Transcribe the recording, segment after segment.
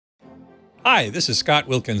Hi, this is Scott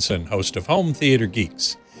Wilkinson, host of Home Theater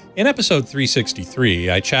Geeks. In episode 363,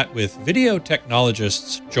 I chat with video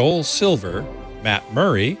technologists Joel Silver, Matt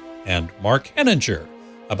Murray, and Mark Henninger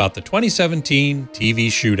about the 2017 TV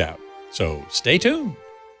Shootout. So stay tuned.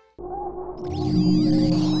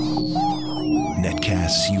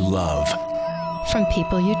 Netcasts you love. From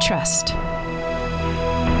people you trust.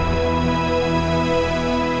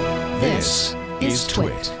 This is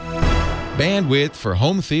Twit. Bandwidth for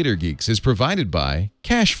Home Theater Geeks is provided by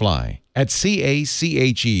CacheFly at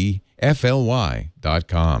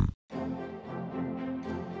CACHEFLY.com.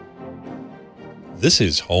 This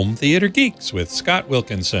is Home Theater Geeks with Scott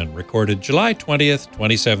Wilkinson, recorded July 20th,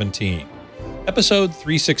 2017. Episode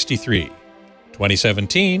 363,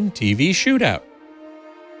 2017 TV Shootout.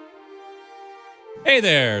 Hey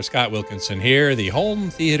there, Scott Wilkinson here, the Home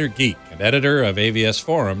Theater Geek and editor of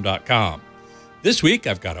avsforum.com. This week,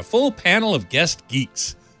 I've got a full panel of guest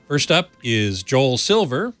geeks. First up is Joel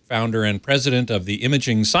Silver, founder and president of the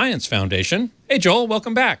Imaging Science Foundation. Hey, Joel,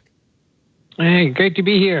 welcome back. Hey, great to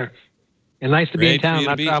be here. And nice to be in town,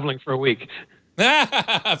 not traveling for a week.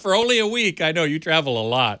 For only a week. I know, you travel a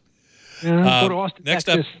lot. Go to Austin,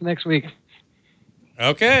 Texas next week.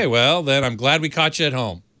 Okay, well, then I'm glad we caught you at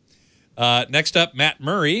home. Next up, Matt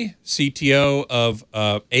Murray, CTO of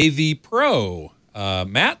AV Pro.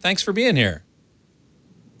 Matt, thanks for being here.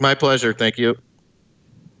 My pleasure. Thank you.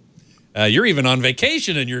 You're even on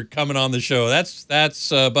vacation and you're coming on the show.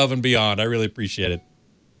 That's above and beyond. I really appreciate it.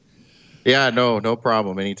 Yeah, no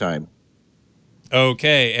problem. Anytime.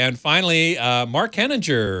 Okay, and finally, Mark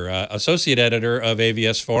Henninger, associate editor of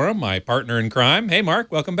AVS Forum, my partner in crime. Hey,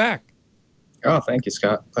 Mark, welcome back. Oh, thank you,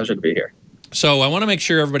 Scott. Pleasure to be here. So I want to make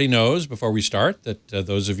sure everybody knows before we start that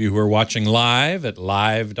those of you who are watching live at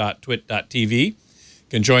live.twit.tv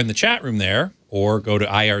can join the chat room there, or go to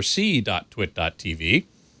irc.twit.tv,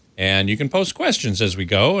 and you can post questions as we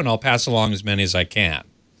go, and I'll pass along as many as I can.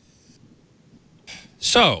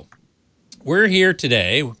 So, we're here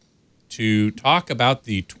today to talk about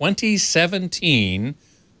the 2017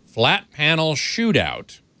 Flat Panel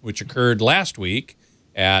Shootout, which occurred last week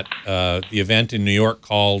at the event in New York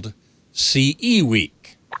called CE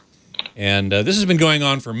Week. And this has been going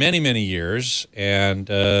on for many, many years, and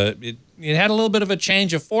it had a little bit of a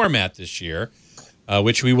change of format this year,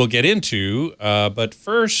 which we will get into. But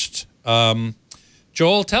first,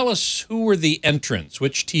 Joel, tell us who were the entrants,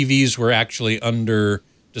 which TVs were actually under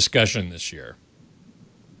discussion this year.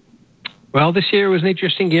 Well, this year was an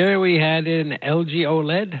interesting year. We had an LG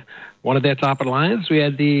OLED, one of their top of the lines. We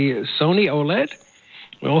had the Sony OLED.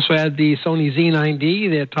 We also had the Sony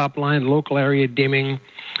Z9D, their top line local area dimming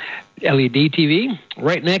LED TV.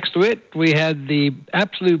 Right next to it, we had the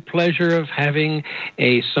absolute pleasure of having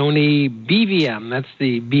a Sony BVM, that's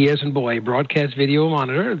the B as in boy, broadcast video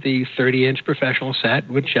monitor, the 30-inch professional set,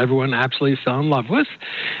 which everyone absolutely fell in love with.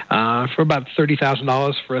 For about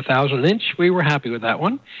 $30,000 for a 1,000-inch, we were happy with that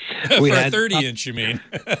one. For a 30-inch, you mean?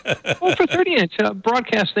 Well, for 30-inch,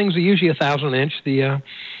 broadcast things are usually a 1,000-inch. The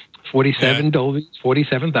 47 Dolby's,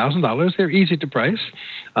 $47,000. They're easy to price.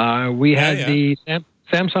 We had the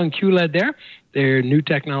Samsung QLED there, their new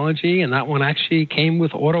technology, and that one actually came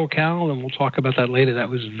with AutoCal, and we'll talk about that later. That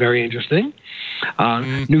was very interesting.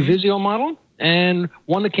 New Vizio model, and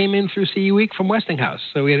one that came in through CE Week from Westinghouse.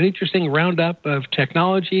 So we had an interesting roundup of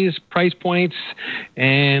technologies, price points,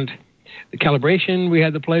 and the calibration. We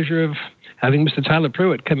had the pleasure of having Mr. Tyler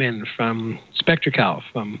Pruitt come in from SpectraCal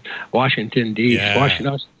from Washington,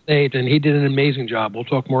 Washington State, and he did an amazing job. We'll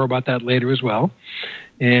talk more about that later as well.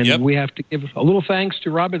 And we have to give a little thanks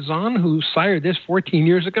to Robert Zahn, who sired this 14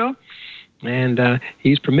 years ago. And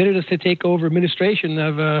he's permitted us to take over administration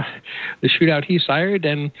of the shootout he sired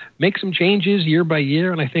and make some changes year by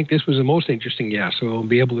year. And I think this was the most interesting year. So we'll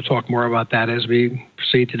be able to talk more about that as we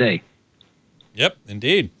proceed today. Yep,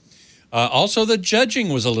 indeed. Also, the judging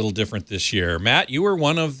was a little different this year. Matt, you were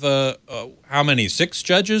one of, how many, 6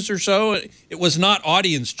 judges or so? It was not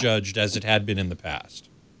audience judged as it had been in the past.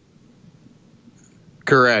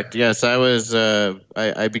 Correct. Yes, I was.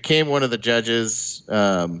 I became one of the judges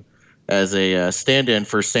as a stand-in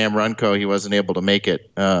for Sam Runco. He wasn't able to make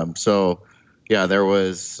it. So, yeah, there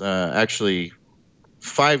was actually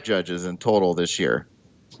 5 judges in total this year.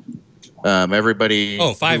 Everybody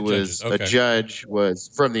who was a judge was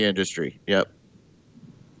from the industry. Yep.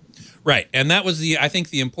 Right, and that was I think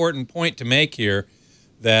the important point to make here,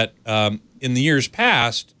 that in the years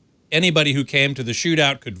past, anybody who came to the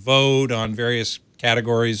shootout could vote on various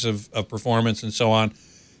categories of performance and so on,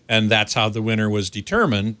 and that's how the winner was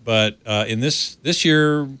determined. But in this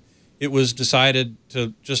year, it was decided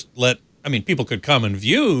to just let, I mean, people could come and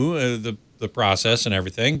view the process and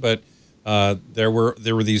everything, but there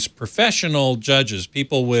were these professional judges,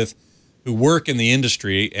 people who work in the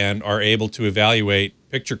industry and are able to evaluate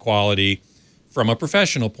picture quality from a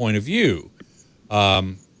professional point of view.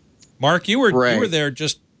 Mark, you were there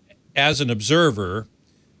just as an observer,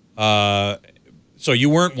 so you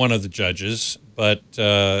weren't one of the judges, but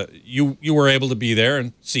you were able to be there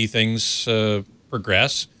and see things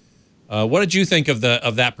progress. What did you think of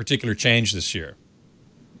that particular change this year?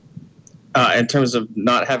 In terms of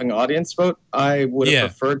not having audience vote, I would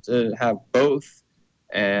have preferred to have both,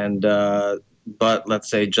 and but let's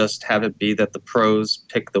say just have it be that the pros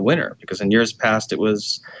pick the winner, because in years past it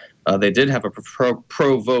was they did have a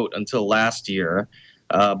pro vote until last year,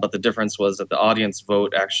 but the difference was that the audience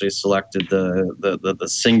vote actually selected the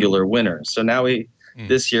singular winner. So now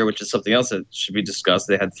this year, which is something else that should be discussed,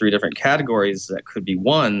 they had 3 different categories that could be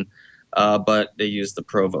won. But they use the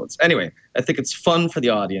pro votes. Anyway, I think it's fun for the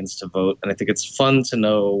audience to vote, and I think it's fun to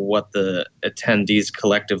know what the attendees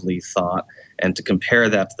collectively thought and to compare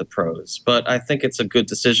that to the pros. But I think it's a good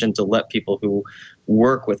decision to let people who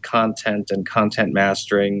work with content and content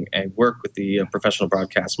mastering and work with the professional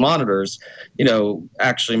broadcast monitors,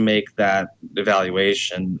 actually make that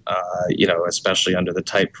evaluation, especially under the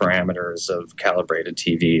tight parameters of calibrated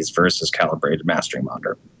TVs versus calibrated mastering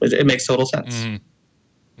monitor. It makes total sense.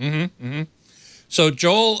 So,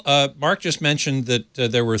 Joel, Mark just mentioned that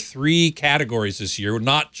there were 3 categories this year,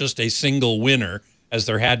 not just a single winner, as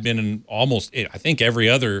there had been in almost, I think, every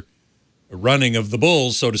other running of the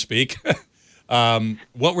Bulls, so to speak.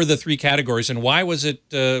 What were the 3 categories, and why was it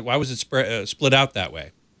split out that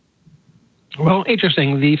way? Well,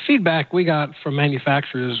 interesting. The feedback we got from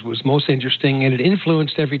manufacturers was most interesting, and it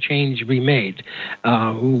influenced every change we made.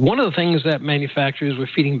 One of the things that manufacturers were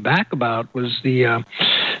feeding back about was the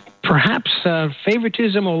perhaps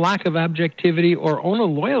favoritism or lack of objectivity or owner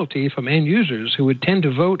loyalty from end users who would tend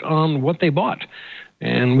to vote on what they bought.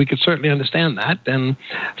 And we could certainly understand that. And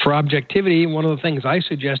for objectivity, one of the things I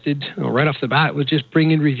suggested right off the bat was just bring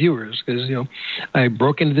in reviewers, because I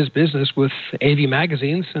broke into this business with AV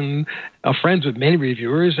magazines and are friends with many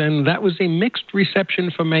reviewers, and that was a mixed reception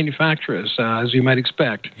from manufacturers, as you might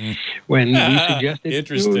expect. When we suggested,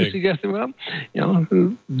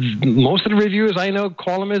 most of the reviewers I know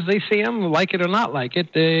call them as they see them, like it or not like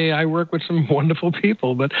it. I work with some wonderful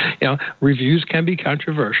people, but reviews can be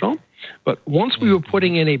controversial. But once we were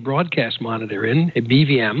putting in a broadcast monitor a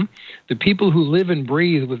BVM, the people who live and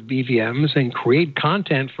breathe with BVMs and create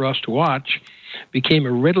content for us to watch became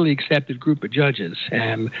a readily accepted group of judges.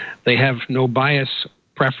 And they have no bias,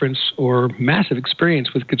 preference, or massive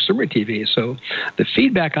experience with consumer TV. So the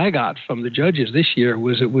feedback I got from the judges this year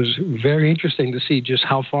was it was very interesting to see just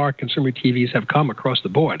how far consumer TVs have come across the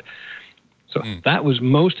board. So that was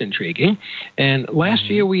most intriguing. And last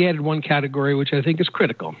year we added one category which I think is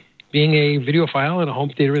critical. Being a videophile and a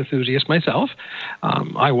home theater enthusiast myself,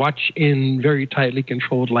 I watch in very tightly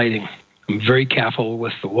controlled lighting. I'm very careful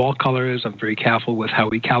with the wall colors. I'm very careful with how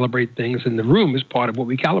we calibrate things, and the room is part of what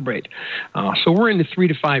we calibrate. So we're in the 3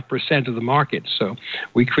 to 5% of the market. So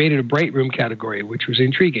we created a bright room category, which was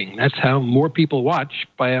intriguing. That's how more people watch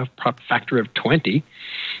by a factor of 20.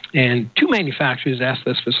 And 2 manufacturers asked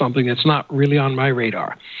us for something that's not really on my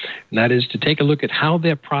radar, and that is to take a look at how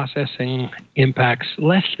their processing impacts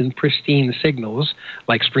less than pristine signals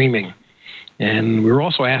like streaming. And we were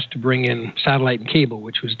also asked to bring in satellite and cable,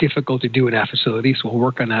 which was difficult to do in our facility, so we'll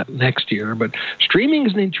work on that next year. But streaming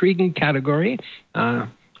is an intriguing category. I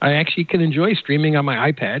actually can enjoy streaming on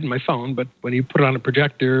my iPad and my phone, but when you put it on a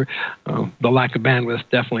projector, the lack of bandwidth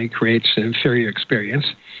definitely creates an inferior experience,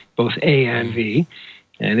 both A and V.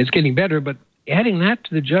 And it's getting better, but adding that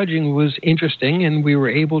to the judging was interesting, and we were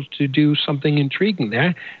able to do something intriguing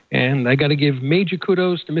there. And I got to give major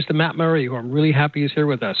kudos to Mr. Matt Murray, who I'm really happy is here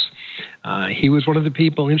with us. He was one of the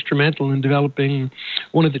people instrumental in developing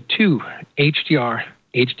one of the 2 HDR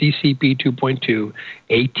HDCP 2.2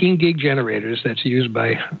 18-gig generators that's used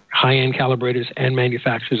by high-end calibrators and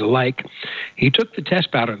manufacturers alike. He took the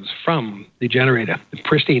test patterns from the generator, the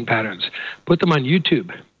pristine patterns, put them on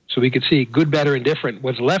YouTube, so we could see good, better, and different,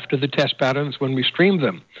 what's left of the test patterns when we streamed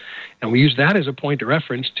them. And we used that as a point of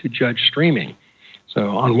reference to judge streaming.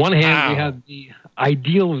 So on one hand, we had the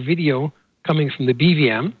ideal video coming from the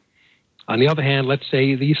BVM. On the other hand, let's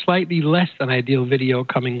say the slightly less than ideal video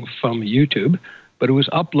coming from YouTube, but it was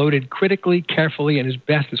uploaded critically, carefully, and as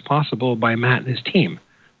best as possible by Matt and his team.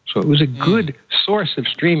 So it was a good source of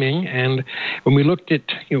streaming, and when we looked at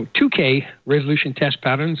 2K resolution test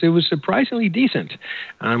patterns, it was surprisingly decent.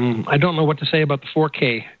 I don't know what to say about the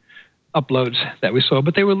 4K uploads that we saw,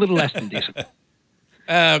 but they were a little less than decent.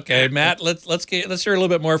 Okay, Matt, let's hear a little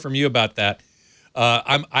bit more from you about that.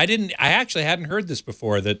 I actually hadn't heard this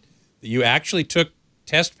before, that you actually took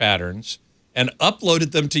test patterns and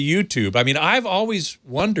uploaded them to YouTube. I mean, I've always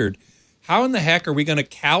wondered, how in the heck are we going to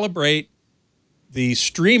calibrate the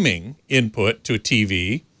streaming input to a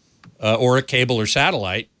TV or a cable or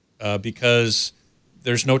satellite because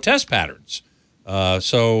there's no test patterns.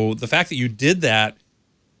 So the fact that you did that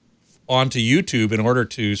onto YouTube in order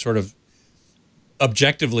to sort of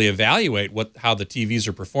objectively evaluate how the TVs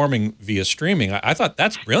are performing via streaming, I thought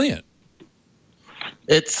that's brilliant.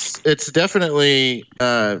 It's definitely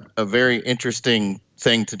a very interesting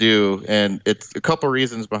thing to do, and it's a couple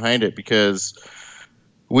reasons behind it, because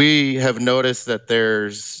we have noticed that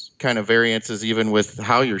there's kind of variances even with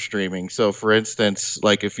how you're streaming. So for instance,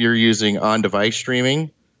 like if you're using on-device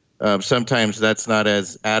streaming, sometimes that's not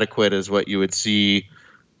as adequate as what you would see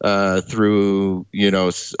through,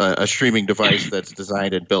 a streaming device that's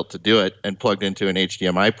designed and built to do it and plugged into an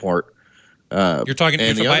HDMI port. You're talking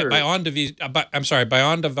by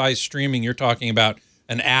on-device streaming. You're talking about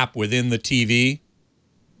an app within the TV,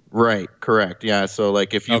 right? Correct. Yeah. So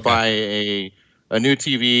like if you buy a new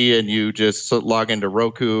TV and you just log into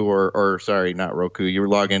Roku or sorry, not Roku, you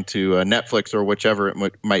log into Netflix or whichever it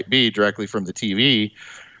might be directly from the TV,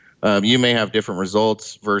 you may have different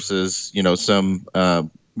results versus some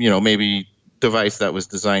maybe device that was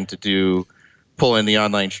designed to pull in the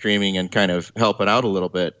online streaming and kind of help it out a little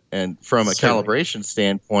bit. And from a calibration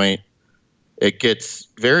standpoint, it gets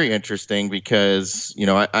very interesting because,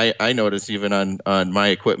 I notice even on my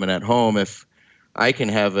equipment at home, if I can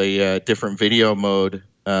have a different video mode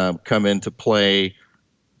come into play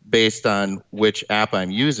based on which app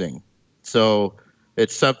I'm using. So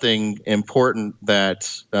it's something important that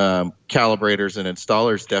calibrators and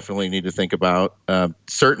installers definitely need to think about,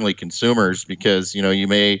 certainly consumers, because, you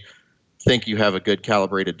may think you have a good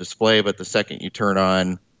calibrated display, but the second you turn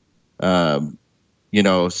on,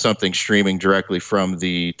 something streaming directly from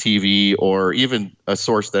the TV or even a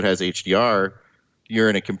source that has HDR, you're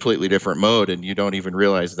in a completely different mode and you don't even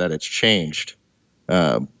realize that it's changed.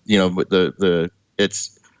 But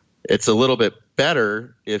it's a little bit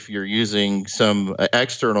better if you're using some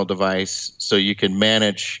external device so you can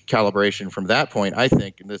manage calibration from that point, I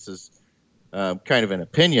think. And this is kind of an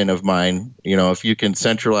opinion of mine. If you can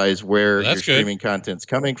centralize where your streaming content's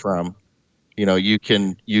coming from, you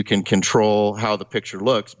can control how the picture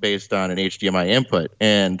looks based on an HDMI input,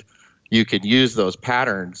 and you can use those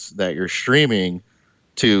patterns that you're streaming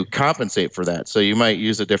to compensate for that. So you might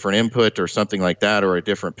use a different input or something like that, or a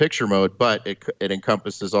different picture mode, but it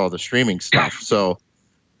encompasses all the streaming stuff. So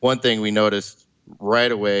one thing we noticed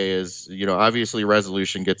right away is, obviously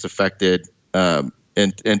resolution gets affected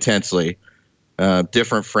intensely.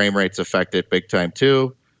 Different frame rates affect it big time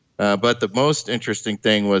too. But the most interesting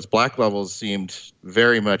thing was black levels seemed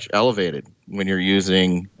very much elevated when you're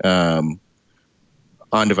using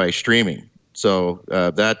on-device streaming. So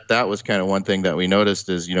that was kind of one thing that we noticed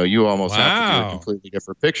is, you almost have to do a completely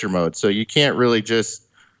different picture mode. So you can't really just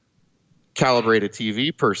calibrate a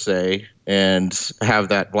TV per se and have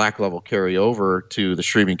that black level carry over to the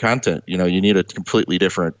streaming content. You need a completely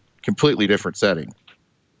different setting.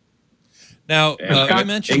 Now, you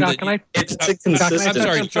mentioned that I'm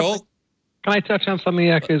sorry, Joel. Can I touch on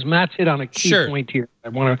something? Because Matt's hit on a key point here. I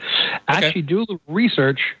want to actually do a little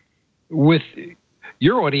research with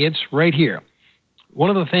your audience right here. One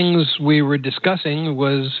of the things we were discussing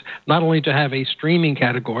was not only to have a streaming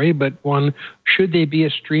category, but should they be a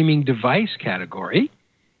streaming device category?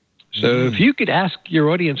 So if you could ask your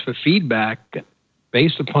audience for feedback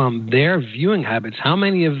based upon their viewing habits, how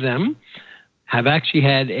many of them have actually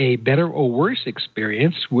had a better or worse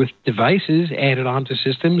experience with devices added onto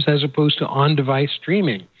systems as opposed to on-device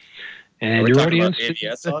streaming? And your audience,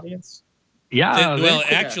 AVS audience? Yeah. Well,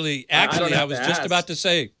 actually, I was just about to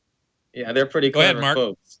say. Yeah, they're pretty clever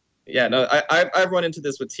folks. Yeah, no, I've run into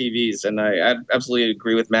this with TVs, and I absolutely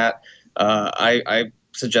agree with Matt. I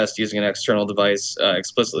suggest using an external device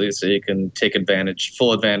explicitly so you can take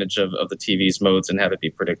full advantage of the TV's modes and have it be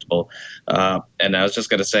predictable. And I was just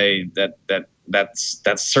going to say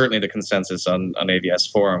that's certainly the consensus on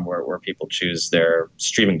AVS Forum, where people choose their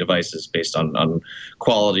streaming devices based on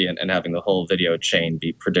quality and having the whole video chain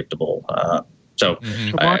be predictable. So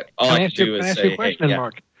Mark, all I can do is is say, question,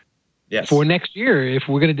 Mark. Yes. For next year, if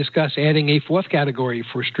we're going to discuss adding a fourth category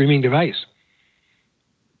for streaming device,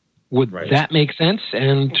 would that make sense?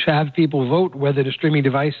 And have people vote whether the streaming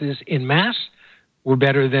devices in mass were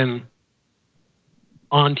better than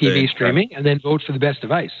on TV streaming, and then vote for the best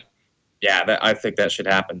device? Yeah, I think that should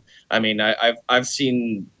happen. I mean, I've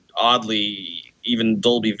seen oddly even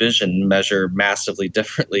Dolby Vision measure massively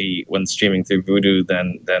differently when streaming through Vudu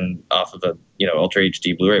than off of a Ultra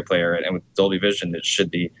HD Blu-ray player. And with Dolby Vision, it should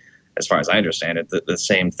be, as far as I understand it, the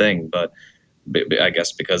same thing. But I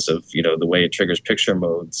guess because of the way it triggers picture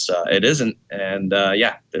modes, it isn't. And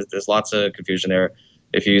there's lots of confusion there.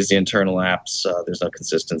 If you use the internal apps, there's no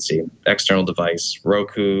consistency. External device,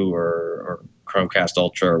 Roku or Chromecast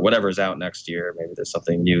Ultra or whatever is out next year, maybe there's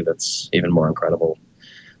something new that's even more incredible.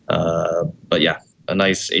 But yeah, a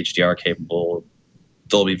nice HDR capable,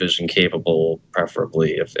 Dolby Vision capable,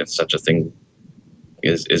 preferably, if such a thing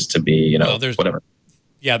is to be, whatever.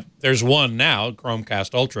 Yeah, there's one now,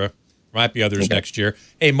 Chromecast Ultra. Might be others next year.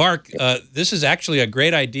 Hey, Mark, this is actually a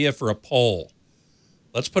great idea for a poll.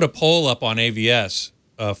 Let's put a poll up on AVS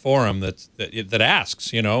forum that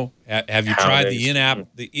asks, have you tried the in-app?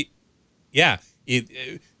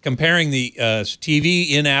 Comparing the TV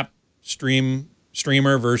in-app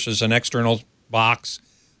streamer versus an external box,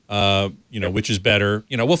 which is better.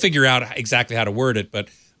 We'll figure out exactly how to word it, but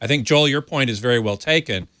I think, Joel, your point is very well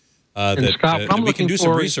taken. That we can do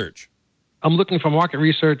some research. I'm looking for market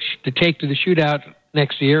research to take to the shootout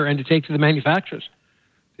next year and to take to the manufacturers.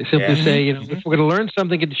 They simply say, if we're going to learn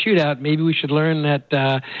something at the shootout, maybe we should learn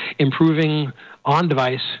that improving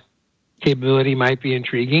on-device capability might be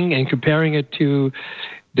intriguing, and comparing it to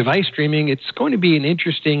device streaming, it's going to be an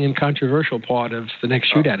interesting and controversial part of the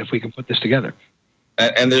next shootout if we can put this together.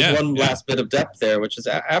 And there's one last bit of depth there, which is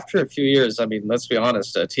after a few years, I mean, let's be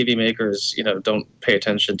honest, TV makers, don't pay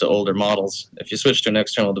attention to older models. If you switch to an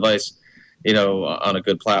external device, on a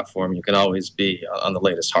good platform, you can always be on the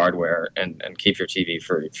latest hardware and keep your TV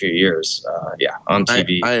for a few years. On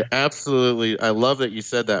TV. I love that you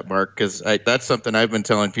said that, Mark, because that's something I've been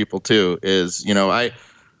telling people too, is,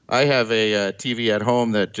 I have a TV at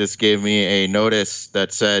home that just gave me a notice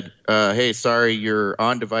that said, hey, sorry, your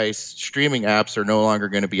on-device streaming apps are no longer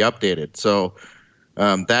going to be updated. So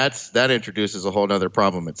that introduces a whole other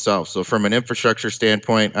problem itself. So from an infrastructure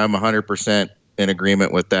standpoint, I'm 100% in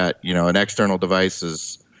agreement with that. An external device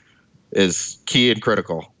is key and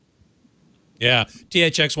critical. Yeah,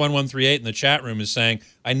 THX1138 in the chat room is saying,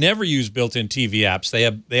 I never use built-in TV apps.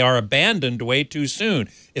 They are abandoned way too soon.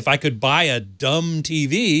 If I could buy a dumb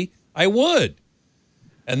TV, I would.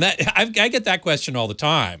 And I get that question all the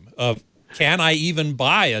time of, can I even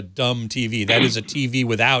buy a dumb TV? That is a TV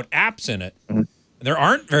without apps in it. And there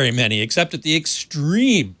aren't very many, except at the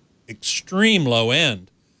extreme low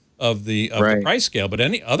end of the price scale. But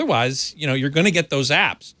otherwise, you're going to get those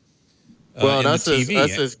apps. Well, and us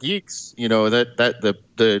as geeks, and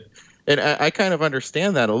I kind of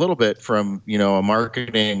understand that a little bit from a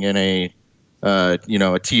marketing and a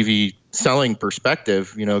TV selling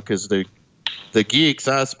perspective, because the geeks,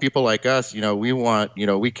 us, people like us, we want,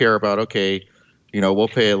 we care about, okay, we'll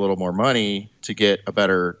pay a little more money to get a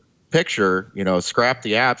better picture, scrap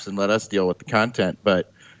the apps and let us deal with the content.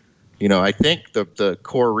 But I think the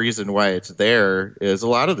core reason why it's there is a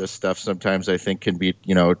lot of this stuff sometimes I think can be,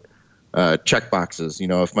 check boxes.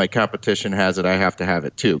 If my competition has it, I have to have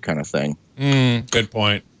it too, kind of thing. Good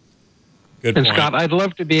point. And Scott, I'd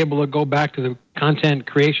love to be able to go back to the content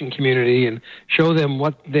creation community and show them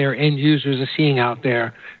what their end users are seeing out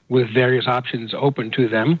there with various options open to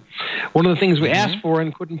them. One of the things we asked for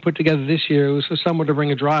and couldn't put together this year was for someone to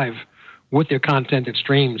bring a drive with their content and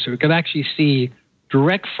stream, so we could actually see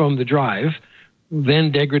direct from the drive,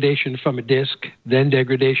 then degradation from a disk, then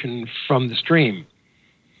degradation from the stream.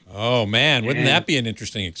 Oh, man, wouldn't that be an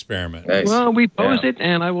interesting experiment? Nice. Well, we posed it,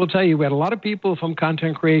 and I will tell you, we had a lot of people from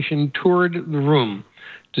content creation toured the room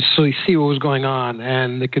to see what was going on,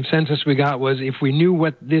 and the consensus we got was if we knew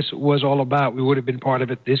what this was all about, we would have been part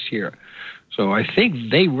of it this year. So I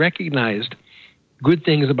think they recognized good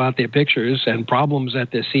things about their pictures and problems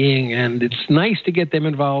that they're seeing, and it's nice to get them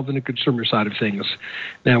involved in the consumer side of things.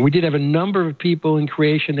 Now, we did have a number of people in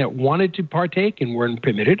creation that wanted to partake and weren't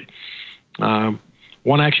permitted.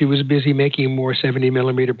 One actually was busy making more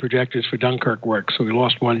 70-millimeter projectors for Dunkirk work, so we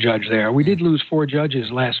lost one judge there. We did lose 4 judges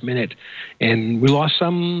last minute, and we lost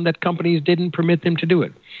some that companies didn't permit them to do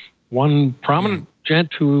it. One prominent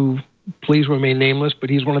gent who, please remain nameless, but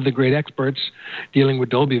he's one of the great experts dealing with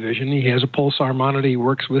Dolby Vision. He has a pulsar monitor he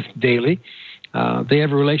works with daily. They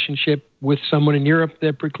have a relationship with someone in Europe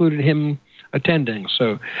that precluded him attending.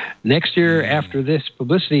 So next year, after this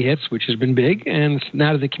publicity hits, which has been big, and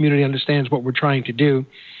now that the community understands what we're trying to do,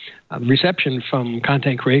 the reception from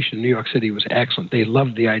content creation in New York City was excellent. They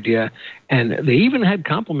loved the idea, and they even had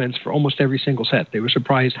compliments for almost every single set. They were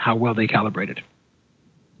surprised how well they calibrated.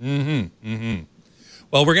 Well,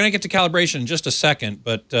 we're going to get to calibration in just a second,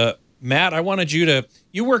 but Matt, I wanted you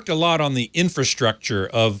worked a lot on the infrastructure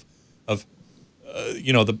of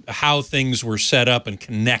you know, how things were set up and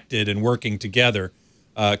connected and working together.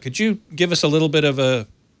 Could you give us a little bit of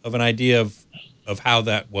an idea of how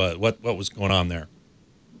that was, what was going on there?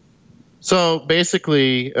 So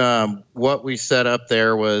basically, what we set up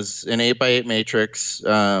there was an 8x8 matrix.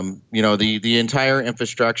 You know, the entire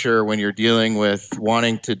infrastructure, when you're dealing with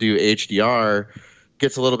wanting to do HDR,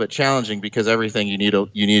 gets a little bit challenging because everything you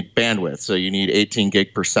need bandwidth. So you need 18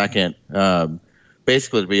 gig per second,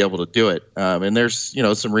 basically to be able to do it. And there's, you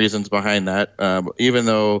know, some reasons behind that. Even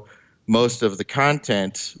though most of the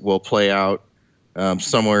content will play out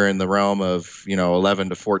somewhere in the realm of, you know, 11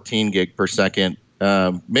 to 14 gig per second.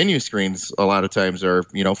 Menu screens a lot of times are,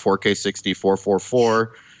 you know, 4K 60,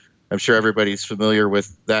 444. I'm sure everybody's familiar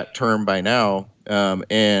with that term by now.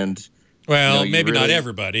 And well, you know, maybe not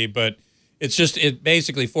everybody, but it's just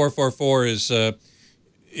basically 444 is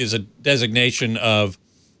a designation of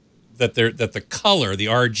that the color, the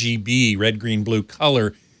RGB, red, green, blue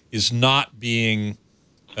color, is not being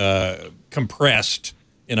compressed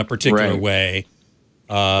in a particular way.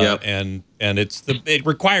 And it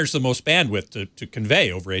requires the most bandwidth to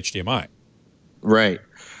convey over HDMI. Right.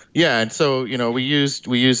 Yeah, and so, you know, we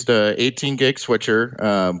used a 18 gig switcher,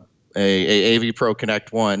 a AV Pro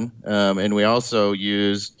Connect 1, and we also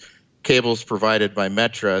used cables provided by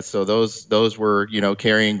Metra. So those were, you know,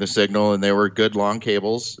 carrying the signal, and they were good long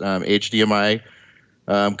cables, HDMI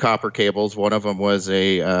copper cables. One of them was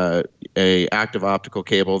a active optical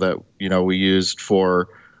cable that, you know, we used for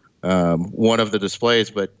one of the displays.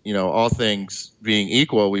 But, you know, all things being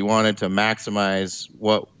equal, we wanted to maximize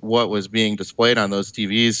what was being displayed on those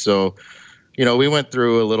TVs. So, you know, we went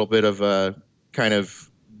through a little bit of a kind of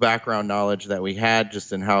background knowledge that we had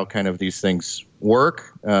just in how kind of these things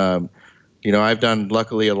work. You know, I've done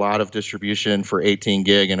luckily a lot of distribution for 18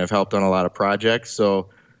 gig and have helped on a lot of projects. So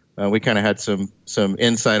we kind of had some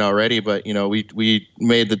insight already, but, you know, we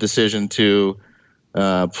made the decision to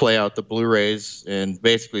play out the Blu-rays, and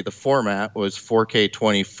basically the format was 4K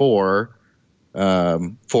 24,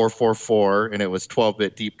 444, and it was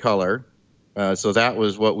 12-bit deep color. So that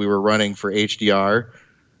was what we were running for HDR.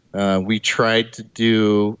 We tried to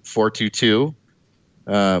do 422.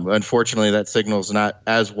 Unfortunately, that signal is not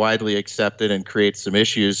as widely accepted and creates some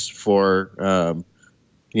issues for,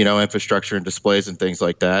 you know, infrastructure and displays and things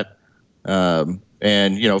like that.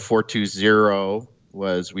 And, you know, 420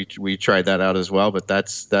 was, we tried that out as well, but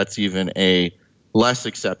that's even a less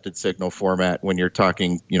accepted signal format when you're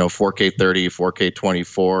talking, you know, 4K 30, 4K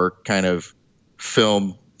 24 kind of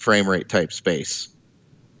film frame rate type space.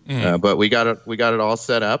 But we got it all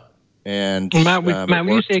set up. And Matt, when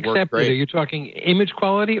you say accepted, are you talking image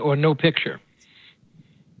quality or no picture,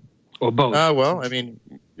 or both? Well, I mean,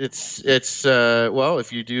 it's well,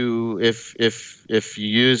 if you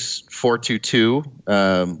use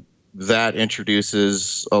 422, that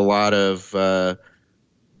introduces a lot of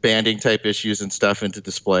banding type issues and stuff into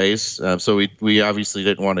displays. So we obviously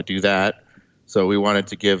didn't want to do that. So we wanted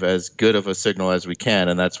to give as good of a signal as we can,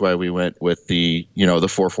 and that's why we went with the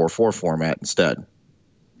 444 format instead.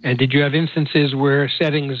 And did you have instances where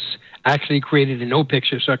settings actually created a no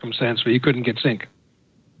picture circumstance where you couldn't get sync?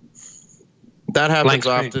 That happens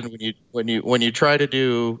often when you try to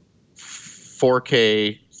do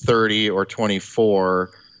 4K 30 or 24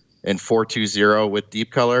 and 420 with deep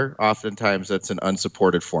color. Oftentimes that's an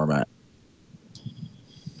unsupported format.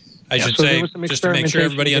 I should say, just to make sure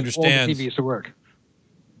everybody understands. All TVs to work.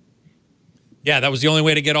 Yeah, that was the only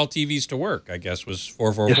way to get all TVs to work, I guess, was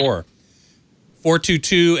 444. Yes.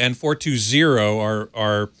 422 and 420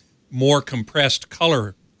 are more compressed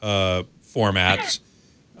color formats.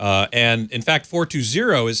 And in fact,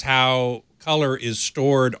 420 is how color is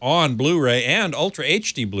stored on Blu-ray and Ultra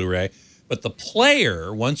HD Blu-ray. But the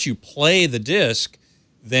player, once you play the disc,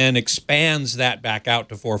 then expands that back out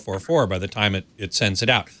to 444 by the time it sends it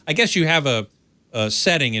out. I guess you have a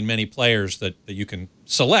setting in many players that you can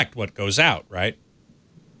select what goes out, right?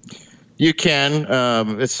 You can.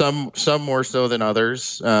 It's some more so than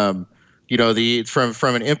others. You know,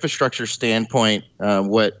 from an infrastructure standpoint,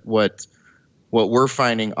 what we're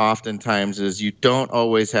finding oftentimes is you don't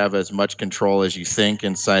always have as much control as you think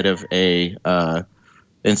inside of a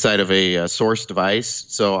source device.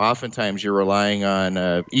 So oftentimes you're relying on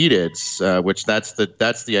EDIDs, which that's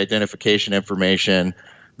the identification information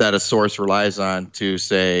that a source relies on to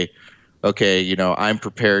say, okay, you know, I'm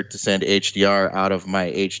prepared to send HDR out of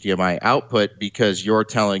my HDMI output because you're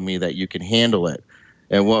telling me that you can handle it.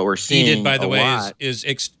 And what we're seeing EDID, by the way,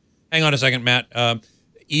 is hang on a second, Matt.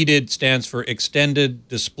 EDID stands for Extended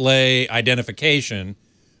Display Identification,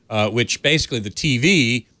 which basically the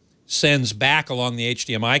TV sends back along the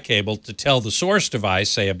HDMI cable to tell the source device,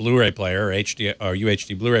 say a Blu-ray player or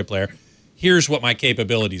UHD Blu-ray player, here's what my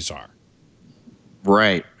capabilities are.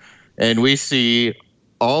 Right. And we see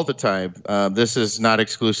all the time, this is not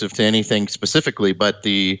exclusive to anything specifically, but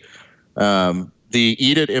the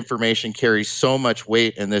EDIT information carries so much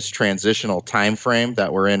weight in this transitional time frame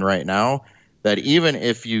that we're in right now, that even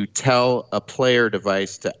if you tell a player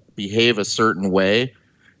device to behave a certain way,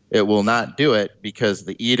 it will not do it because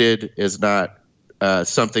the EDIT is not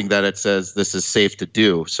something that it says this is safe to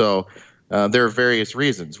do. So there are various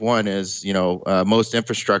reasons. One is, most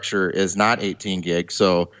infrastructure is not 18 gig.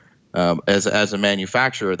 So as a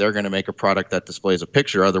manufacturer, they're going to make a product that displays a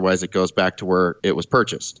picture. Otherwise, it goes back to where it was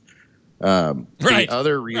purchased. Right. The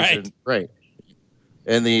other reason, right.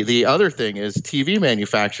 And the other thing is TV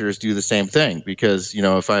manufacturers do the same thing because,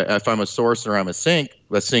 if I'm a source or I'm a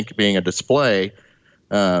sink being a display,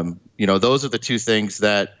 those are the two things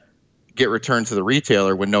that get returned to the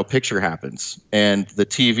retailer when no picture happens. And the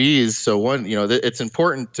TVs, it's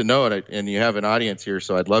important to note, and you have an audience here,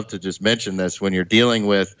 so I'd love to just mention this, when you're dealing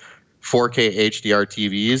with 4K HDR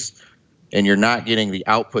TVs and you're not getting the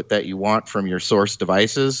output that you want from your source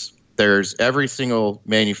devices, every single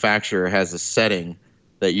manufacturer has a setting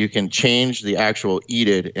that you can change the actual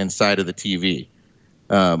EDIT inside of the TV.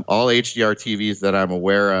 All HDR TVs that I'm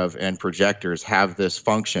aware of and projectors have this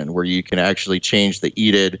function where you can actually change the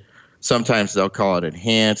EDIT. Sometimes they'll call it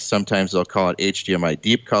enhanced. Sometimes they'll call it HDMI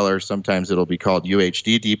deep color. Sometimes it'll be called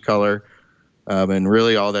UHD deep color. And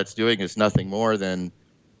really all that's doing is nothing more than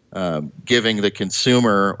giving the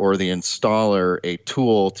consumer or the installer a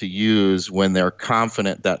tool to use when they're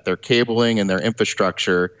confident that their cabling and their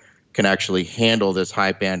infrastructure can actually handle this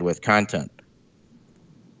high bandwidth content.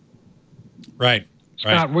 Right.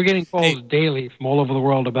 Scott, we're getting calls daily from all over the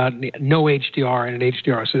world about no HDR in an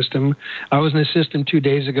HDR system. I was in a system 2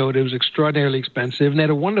 days ago. It was extraordinarily expensive and had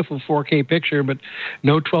a wonderful 4K picture, but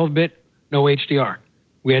no 12-bit, no HDR.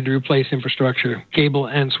 We had to replace infrastructure, cable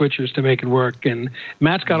and switchers to make it work. And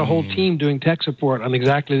Matt's got a whole team doing tech support on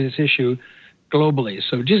exactly this issue globally.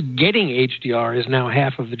 So just getting HDR is now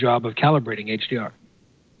half of the job of calibrating HDR.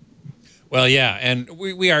 Well, yeah, and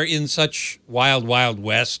we are in such wild, wild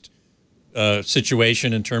west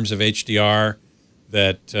situation in terms of HDR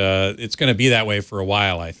that it's going to be that way for a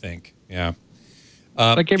while, I think. Yeah.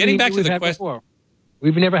 Getting back to the question,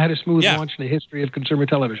 we've never had a smooth launch in the history of consumer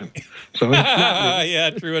television. So it's not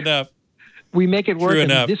yeah, true enough. We make it work.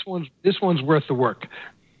 And this one's worth the work.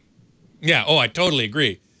 Yeah. Oh, I totally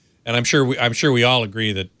agree, and I'm sure we all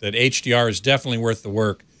agree that HDR is definitely worth the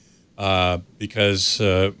work. Because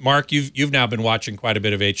Mark, you've now been watching quite a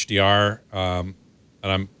bit of HDR,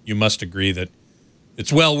 and you must agree that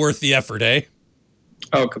it's well worth the effort, eh?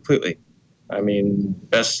 Oh, completely. I mean,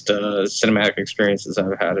 best cinematic experiences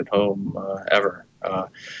I've had at home ever.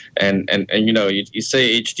 And you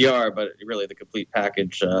say HDR, but really the complete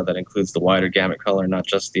package that includes the wider gamut color, not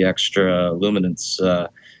just the extra luminance.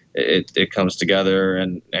 It comes together,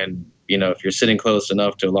 and if you're sitting close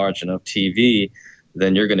enough to a large enough TV,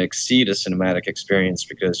 then you're going to exceed a cinematic experience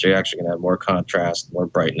because you're actually going to have more contrast, more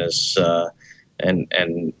brightness,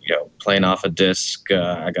 and playing off a disc.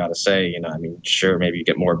 I got to say, sure, maybe you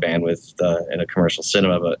get more bandwidth in a commercial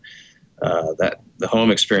cinema, but that the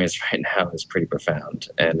home experience right now is pretty profound,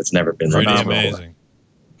 and it's never been pretty amazing.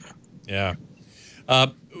 Yeah.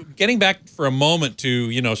 Getting back for a moment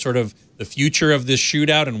to sort of the future of this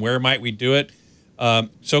shootout and where might we do it.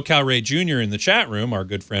 SoCal Ray Jr. in the chat room, our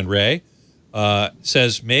good friend Ray,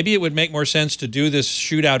 says maybe it would make more sense to do this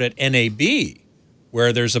shootout at NAB,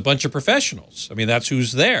 where there's a bunch of professionals. I mean, that's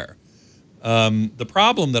who's there. The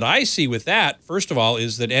problem that I see with that, first of all,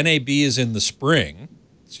 is that NAB is in the spring.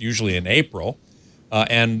 It's usually in April.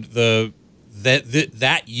 And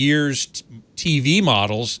that year's TV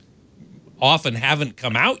models often haven't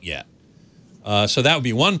come out yet. So that would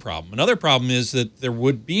be one problem. Another problem is that there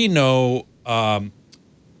would be no,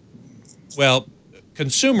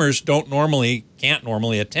 consumers can't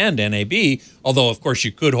normally attend NAB, although of course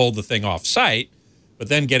you could hold the thing off site, but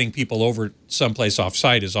then getting people over someplace off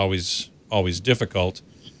site is always difficult.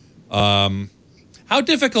 How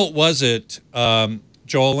difficult was it,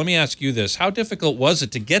 Joel? Let me ask you this: how difficult was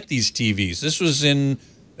it to get these TVs? This was in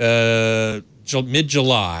mid-July,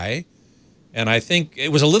 and I think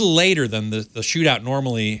it was a little later than the shootout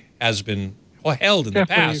normally has been held in the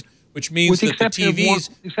past. Which means that the TVs...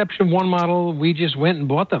 With the exception of one model, we just went and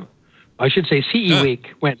bought them. I should say CE Week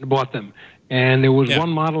went and bought them. And there was one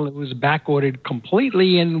model that was back-ordered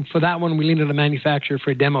completely, and for that one, we leaned on the manufacturer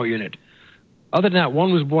for a demo unit. Other than that,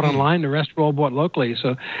 one was bought online, the rest were all bought locally.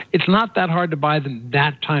 So it's not that hard to buy them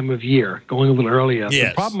that time of year, going a little earlier.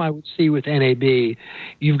 Yes. The problem I would see with NAB,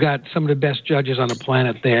 you've got some of the best judges on the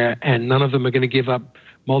planet there, and none of them are going to give up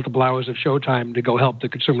multiple hours of showtime to go help the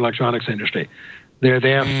consumer electronics industry. They're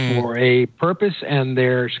there for a purpose, and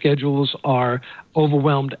their schedules are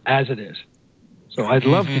overwhelmed as it is. So I'd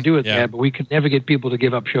love to do it there, but we could never get people to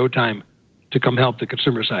give up showtime to come help the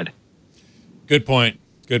consumer side. Good point.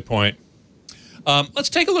 Good point. Let's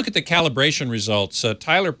take a look at the calibration results.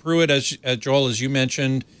 Tyler Pruitt, Joel, as you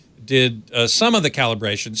mentioned, did some of the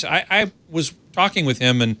calibrations. I was talking with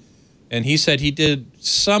him, and he said he did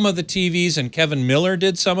some of the TVs, and Kevin Miller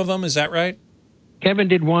did some of them. Is that right? Kevin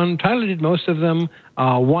did one. Tyler did most of them.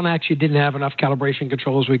 One actually didn't have enough calibration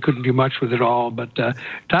controls. We couldn't do much with it all, but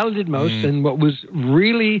Tyler did most. And what was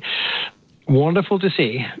really wonderful to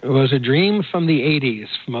see was a dream from the 80s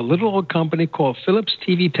from a little old company called Philips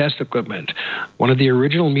TV Test Equipment, one of the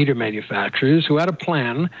original meter manufacturers, who had a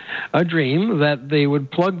plan, a dream, that they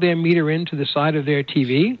would plug their meter into the side of their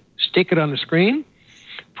TV, stick it on the screen,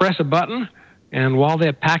 press a button, and while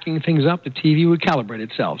they're packing things up, the TV would calibrate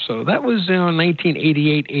itself. So that was in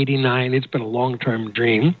 1988, 89. It's been a long-term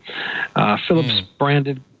dream. Philips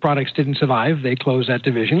branded products didn't survive. They closed that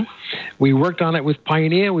division. We worked on it with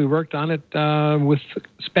Pioneer. We worked on it with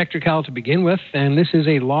Spectracal to begin with, and this is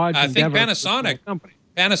a large endeavor. I think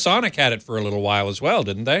Panasonic had it for a little while as well,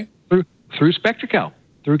 didn't they? Through Spectracal.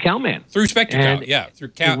 Through CalMan. Through Spectracal, yeah. Through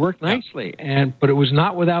Cal. It worked nicely, but it was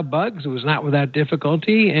not without bugs. It was not without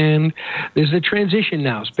difficulty, and there's a transition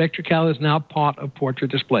now. Spectracal is now part of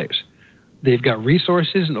Portrait Displays. They've got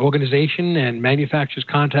resources and organization and manufacturers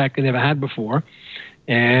contact they never had before,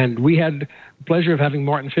 and we had the pleasure of having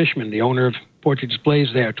Martin Fishman, the owner of Portrait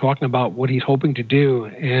Displays, there talking about what he's hoping to do.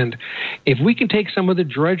 And if we can take some of the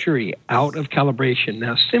drudgery out of calibration,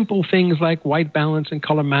 now simple things like white balance and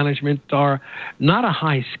color management are not a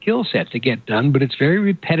high skill set to get done, but it's very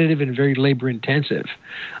repetitive and very labor intensive.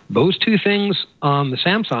 Those two things on the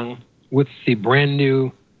Samsung with the brand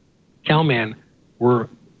new CalMan were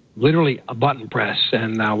literally a button press.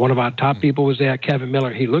 And one of our top people was there, Kevin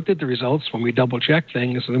Miller. He looked at the results when we double-checked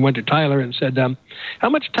things, and then went to Tyler and said, how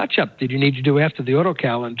much touch-up did you need to do after the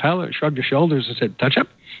AutoCal? And Tyler shrugged his shoulders and said, touch-up?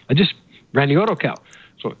 I just ran the AutoCal.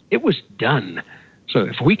 So it was done. So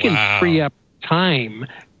if we can free up time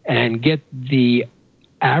and get the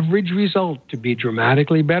average result to be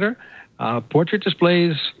dramatically better, Portrait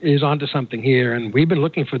Displays is onto something here, and we've been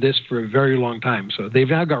looking for this for a very long time. So they've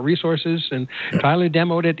now got resources, and Tyler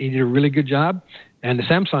demoed it. He did a really good job, and the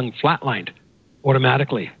Samsung flatlined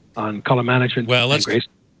automatically on color management. Well, let's take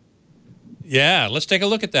a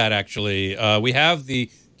look at that. Actually, we have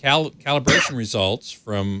the calibration results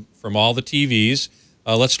from all the TVs.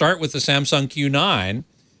 Let's start with the Samsung Q9.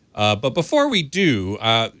 But before we do,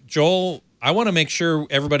 Joel, I want to make sure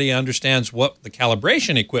everybody understands what the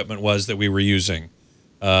calibration equipment was that we were using,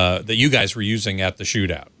 that you guys were using at the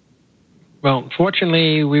shootout. Well,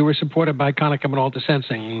 fortunately, we were supported by Konica Minolta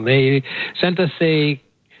Sensing. They sent us a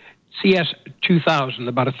CS2000,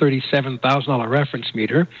 about a $37,000 reference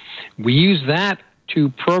meter. We used that to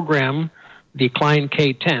program the Klein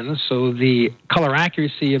K10, so the color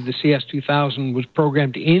accuracy of the CS2000 was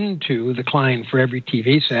programmed into the Klein for every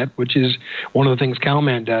TV set, which is one of the things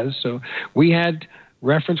CalMan does. So we had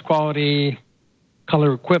reference quality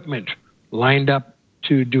color equipment lined up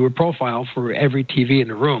to do a profile for every TV in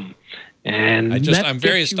the room. And I'm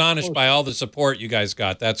very astonished by all the support you guys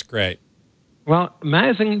got. That's great. Well,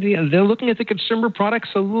 amazing. They're looking at the consumer products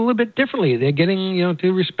a little bit differently. They're getting,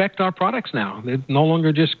 to respect our products now. They're no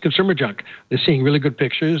longer just consumer junk. They're seeing really good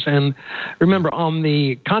pictures. And remember, on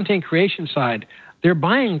the content creation side, they're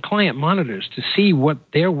buying client monitors to see what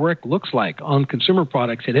their work looks like on consumer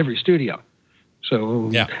products in every studio.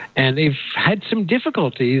 So, and they've had some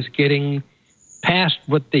difficulties getting past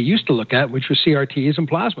what they used to look at, which was CRTs and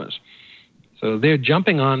plasmas. So they're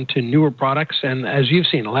jumping on to newer products, and as you've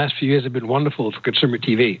seen, the last few years have been wonderful for consumer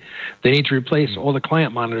TV. They need to replace all the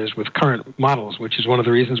client monitors with current models, which is one of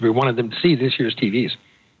the reasons we wanted them to see this year's TVs.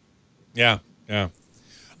 Yeah. All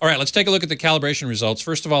right, let's take a look at the calibration results.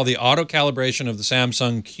 First of all, the auto calibration of the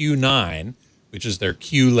Samsung Q9, which is their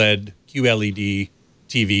QLED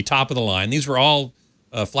TV, top of the line. These were all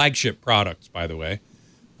flagship products, by the way.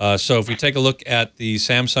 So if we take a look at the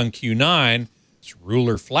Samsung Q9, it's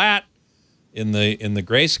ruler flat in the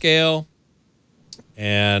grayscale,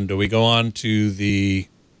 and we go on to the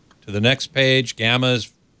next page.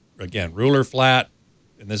 Gammas, again, ruler flat,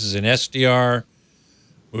 and this is in SDR.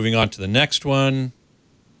 Moving on to the next one,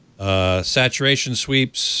 saturation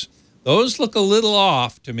sweeps. Those look a little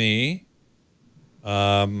off to me.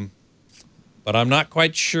 but I'm not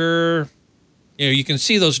quite sure. You know, you can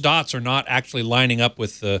see those dots are not actually lining up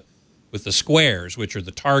with the squares, which are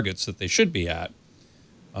the targets that they should be at.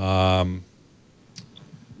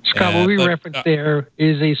 Scott, what we reference there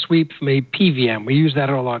is a sweep from a PVM. We use that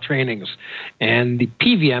in all our trainings. And the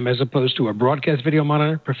PVM, as opposed to a broadcast video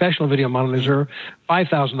monitor, professional video monitors are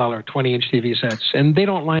 $5,000 20-inch TV sets, and they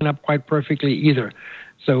don't line up quite perfectly either.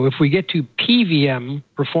 So if we get to PVM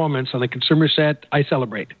performance on a consumer set, I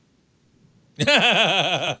celebrate.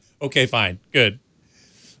 Okay, fine. Good.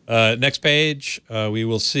 Next page, we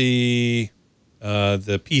will see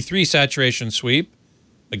the P3 saturation sweep.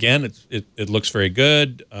 Again, it looks very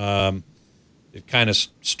good. It kind of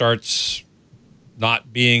starts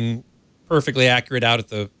not being perfectly accurate out at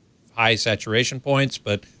the high saturation points,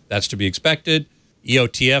 but that's to be expected.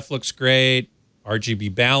 EOTF looks great.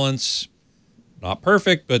 RGB balance, not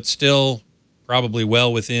perfect, but still probably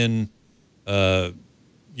well within,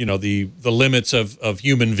 you know, the limits of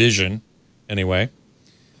human vision. Anyway,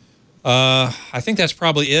 I think that's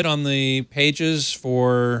probably it on the pages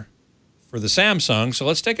for the Samsung. So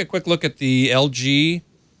let's take a quick look at the LG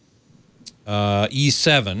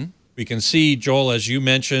E7. We can see, Joel, as you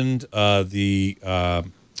mentioned, the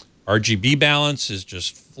RGB balance is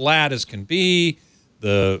just flat as can be.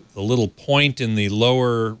 The little point in the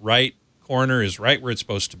lower right corner is right where it's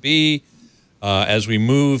supposed to be. As we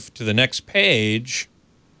move to the next page,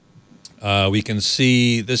 we can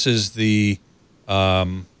see this is the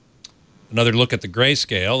another look at the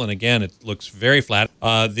grayscale, and again, it looks very flat.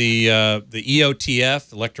 The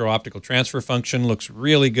EOTF, electro-optical transfer function, looks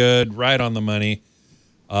really good, right on the money.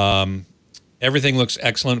 Everything looks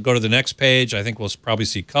excellent. Go to the next page. I think we'll probably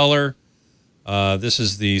see color. This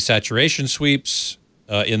is the saturation sweeps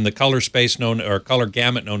in the color space color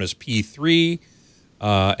gamut known as P3,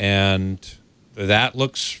 and that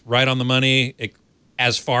looks right on the money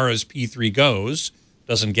as far as P3 goes.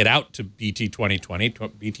 Doesn't get out to BT 2020.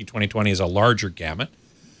 BT 2020 is a larger gamut.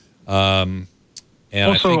 And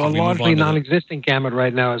also I think a largely non-existent gamut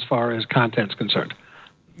right now as far as content's concerned.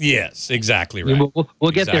 Yes, exactly right.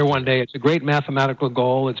 We'll get there one day. It's a great mathematical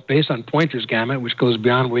goal. It's based on Pointer's gamut, which goes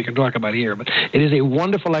beyond what we can talk about here. But it is a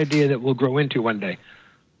wonderful idea that we'll grow into one day.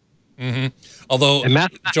 Mm-hmm. Although,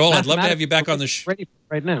 Joel, I'd love to have you back on the show. Ready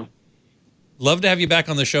right now. Love to have you back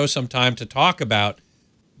on the show sometime to talk about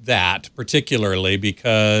that particularly,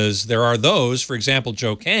 because there are those, for example,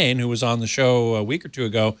 Joe Kane, who was on the show a week or two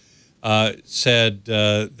ago, said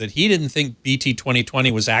that he didn't think BT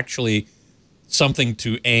 2020 was actually something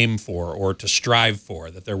to aim for or to strive for,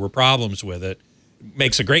 that there were problems with it. It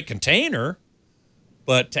makes a great container,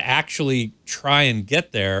 but to actually try and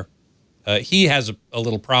get there, he has a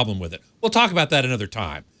little problem with it. We'll talk about that another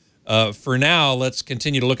time. For now, let's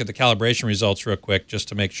continue to look at the calibration results real quick just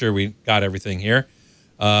to make sure we got everything here.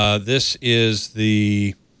 This is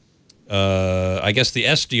the, I guess, the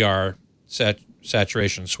SDR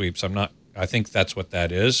saturation sweeps. I think that's what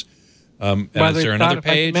that is. Is there another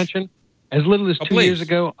page? Mention, as little as 2 years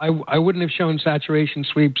ago, I wouldn't have shown saturation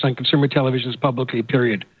sweeps on consumer televisions publicly,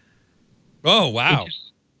 period. Oh, wow.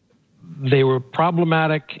 They were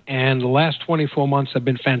problematic, and the last 24 months have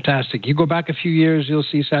been fantastic. You go back a few years, you'll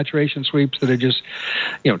see saturation sweeps that are just,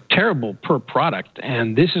 terrible per product.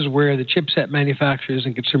 And this is where the chipset manufacturers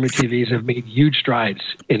and consumer TVs have made huge strides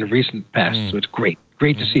in recent past. So it's great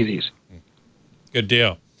to see these. Good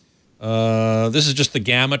deal. This is just the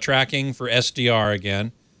gamma tracking for SDR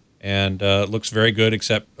again, and it looks very good,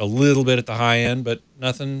 except a little bit at the high end, but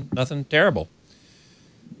nothing terrible.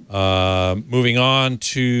 Moving on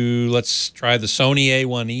to, let's try the Sony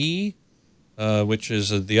A1E, which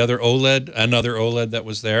is the other OLED, another OLED that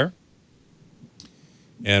was there.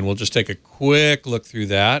 And we'll just take a quick look through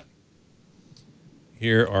that.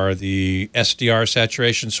 Here are the SDR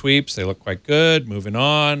saturation sweeps. They look quite good. Moving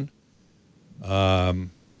on. Had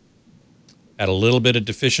a little bit of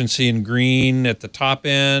deficiency in green at the top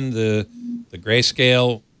end. The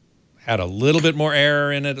grayscale had a little bit more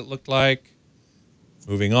error in it, it looked like.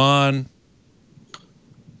 Moving on,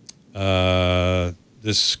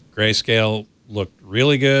 this grayscale looked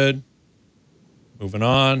really good. Moving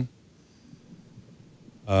on.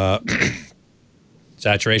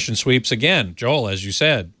 Saturation sweeps again. Joel, as you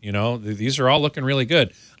said, these are all looking really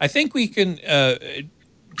good. I think we can,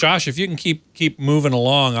 Josh, if you can keep moving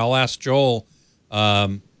along, I'll ask Joel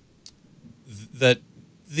that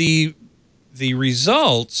the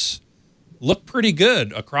results look pretty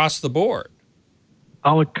good across the board.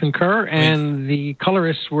 I'll concur, and the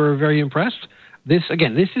colorists were very impressed. This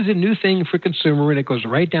is a new thing for consumer, and it goes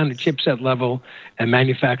right down to chipset level and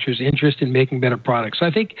manufacturers' interest in making better products. So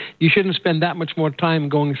I think you shouldn't spend that much more time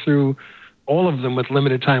going through all of them with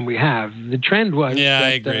limited time we have. The trend was I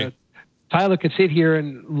that agree. Tyler could sit here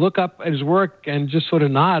and look up at his work and just sort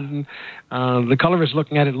of nod, and the colorist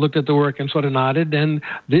looking at it looked at the work and sort of nodded. And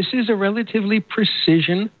this is a relatively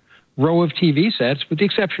precision row of TV sets, with the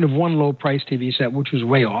exception of one low-price TV set, which was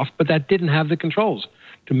way off, but that didn't have the controls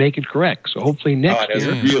to make it correct. So hopefully next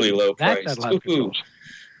year, really low price. that's a lot of controls.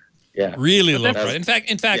 Yeah, really low price. In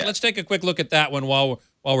fact, let's take a quick look at that one while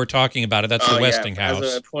we're talking about it. That's the Westinghouse.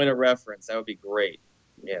 As a point of reference, that would be great.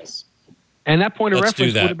 Yes. And that point of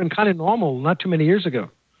reference would have been kind of normal not too many years ago.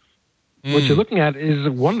 What you're looking at is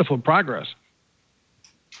a wonderful progress.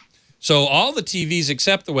 So all the TVs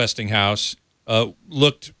except the Westinghouse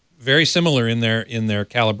looked very similar in their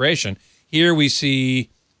calibration. Here we see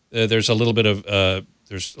there's a little bit of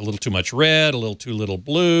there's a little too much red, a little too little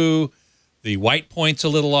blue. The white point's a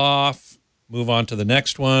little off. Move on to the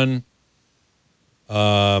next one.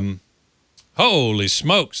 Holy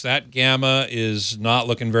smokes, that gamma is not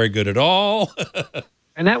looking very good at all.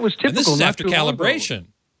 And that was typical. And this is after calibration.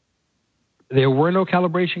 There were no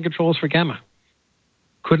calibration controls for gamma.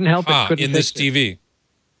 Couldn't help it. Couldn't in this TV.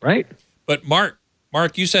 Right. But Mark,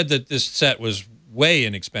 you said that this set was way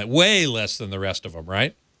inexpensive, way less than the rest of them,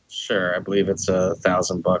 right? Sure, I believe it's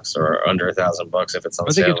 $1,000 or under $1,000 if it's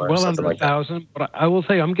on sale. I think it's well under $1,000. But I will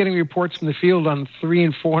say, I'm getting reports from the field on $300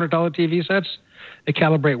 and $400 TV sets. They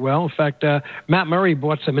calibrate well. In fact, Matt Murray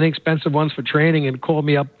bought some inexpensive ones for training and called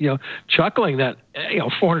me up, chuckling that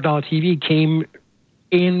 $400 TV came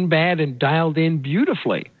in bad and dialed in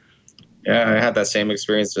beautifully. Yeah, I had that same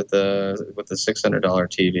experience with the $600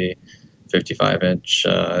 TV, 55-inch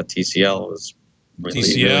TCL was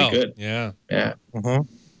really good. Yeah. Mm-hmm.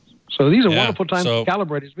 So these are wonderful times for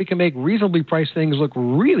calibrators. We can make reasonably priced things look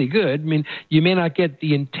really good. I mean, you may not get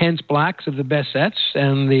the intense blacks of the best sets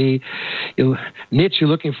and the niche you're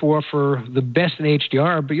looking for the best in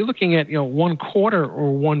HDR, but you're looking at 1/4 or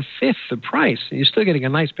 1/5 the price, and you're still getting a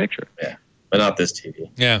nice picture. Yeah, but not this TV.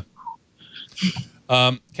 Yeah.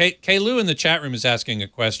 Kay Lou in the chat room is asking a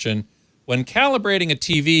question. When calibrating a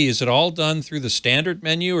TV, is it all done through the standard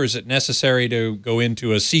menu, or is it necessary to go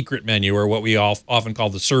into a secret menu, or what we often call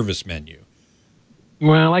the service menu?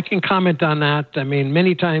 Well, I can comment on that. I mean,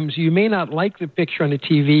 many times you may not like the picture on the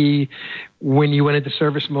TV when you went into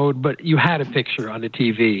service mode, but you had a picture on the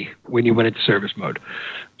TV when you went into service mode.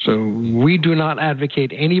 So we do not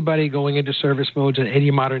advocate anybody going into service modes in any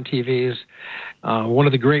modern TVs. One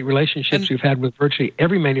of the great relationships we've had with virtually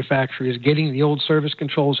every manufacturer is getting the old service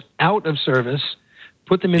controls out of service,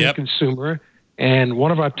 put them in the consumer. And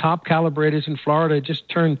one of our top calibrators in Florida just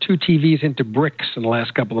turned 2 TVs into bricks in the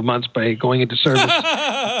last couple of months by going into service.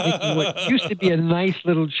 What used to be a nice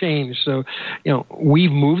little change. So, we've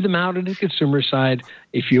moved them out into the consumer side.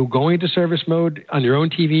 If you're going into service mode on your own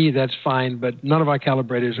TV, that's fine. But none of our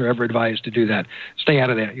calibrators are ever advised to do that. Stay out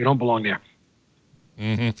of there. You don't belong there.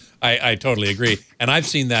 Mm-hmm. I totally agree. And I've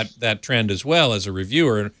seen that trend as well as a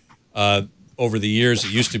reviewer. Over the years,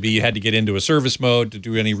 it used to be you had to get into a service mode to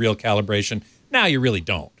do any real calibration. Now you really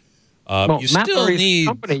don't. You still need...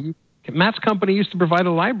 Matt's company used to provide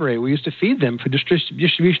a library. We used to feed them for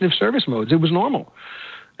distribution of service modes. It was normal.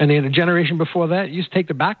 And in a generation before that, you used to take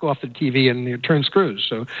the back off the TV and turn screws.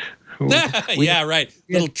 So, yeah, right.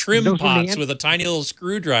 Little trim pots with a tiny little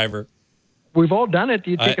screwdriver. We've all done it.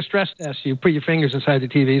 You take a stress test. You put your fingers inside the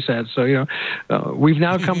TV set. So, we've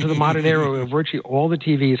now come to the modern era where virtually all the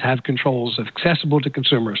TVs have controls accessible to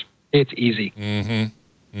consumers. It's easy.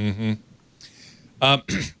 Mm-hmm. Mm-hmm.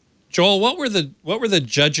 Joel, what were the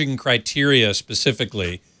judging criteria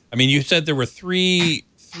specifically? I mean, you said there were three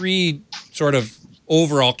sort of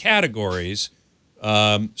overall categories: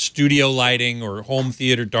 studio lighting or home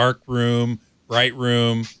theater, dark room, bright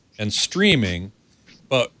room, and streaming.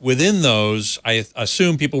 But within those, I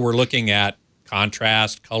assume people were looking at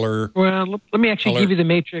contrast, color. Well, let me actually give you the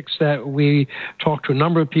matrix that we talked to a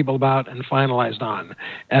number of people about and finalized on.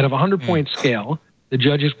 Out of a 100-point scale, the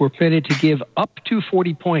judges were permitted to give up to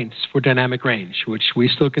 40 points for dynamic range, which we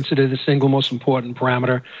still consider the single most important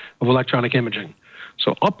parameter of electronic imaging.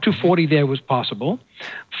 So up to 40 there was possible.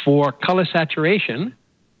 For color saturation,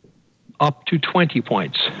 up to 20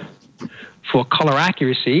 points. For color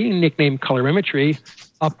accuracy, nicknamed colorimetry,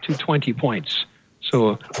 up to 20 points.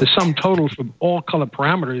 So the sum total for all color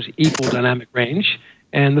parameters equal dynamic range,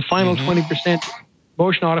 and the final 20%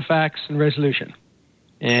 motion artifacts and resolution.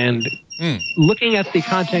 And looking at the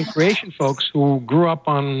content creation folks who grew up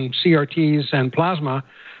on CRTs and plasma,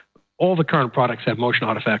 all the current products have motion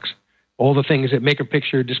artifacts. All the things that make a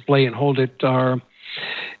picture, display, and hold it are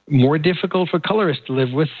more difficult for colorists to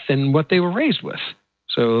live with than what they were raised with.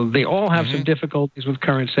 So they all have some difficulties with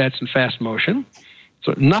current sets and fast motion.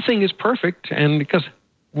 So nothing is perfect, and because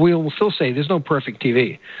we'll still say there's no perfect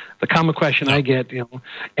TV. The common question I get,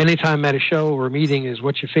 anytime I'm at a show or a meeting is,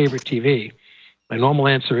 what's your favorite TV? My normal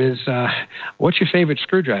answer is, what's your favorite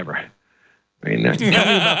screwdriver? I mean,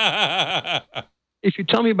 if you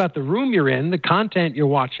tell me about the room you're in, the content you're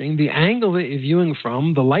watching, the angle that you're viewing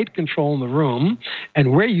from, the light control in the room,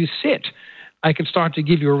 and where you sit, I can start to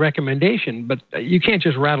give you a recommendation. But you can't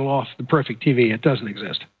just rattle off the perfect TV. It doesn't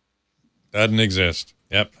exist. Doesn't exist.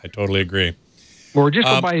 Yep, I totally agree. Or just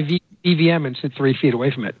go buy a BVM and sit 3 feet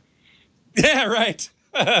away from it. Yeah, right.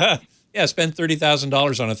 Yeah, spend $30,000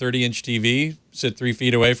 on a 30-inch TV, sit 3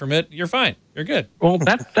 feet away from it, you're fine. You're good. Well,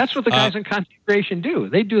 that's what the guys in content creation do.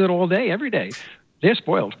 They do it all day, every day. They're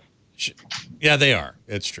spoiled. Yeah, they are.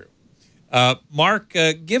 It's true. Mark,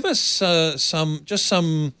 give us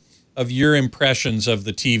some of your impressions of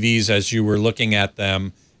the TVs as you were looking at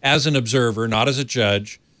them as an observer, not as a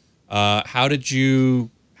judge. How did you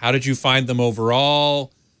find them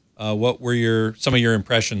overall? What were some of your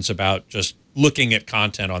impressions about just looking at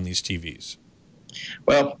content on these TVs?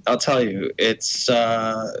 Well, I'll tell you, it's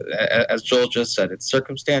as Joel just said, it's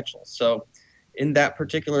circumstantial. So in that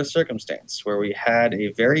particular circumstance where we had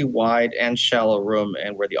a very wide and shallow room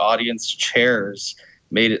and where the audience chairs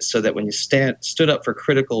made it so that when you stood up for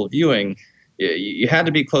critical viewing, you had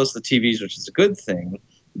to be close to the TVs, which is a good thing.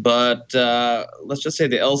 But let's just say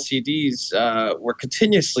the LCDs were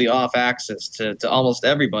continuously off axis to almost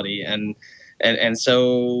everybody. And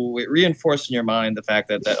so it reinforced in your mind the fact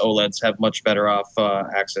that OLEDs have much better off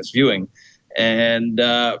access viewing. And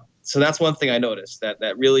so that's one thing I noticed, that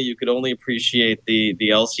really you could only appreciate the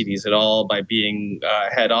LCDs at all by being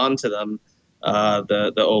head on to them.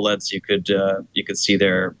 The OLEDs, you could see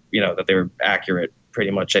that they were accurate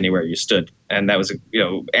pretty much anywhere you stood, and that was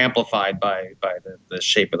amplified by the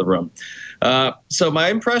shape of the room. So my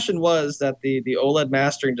impression was that the OLED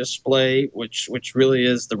mastering display, which really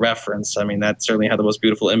is the reference, I mean, that certainly had the most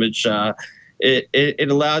beautiful image. It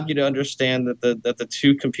allowed you to understand that the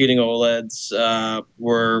two competing OLEDs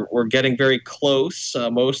were getting very close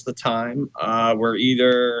most of the time. Were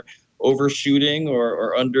either overshooting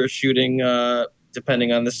or undershooting,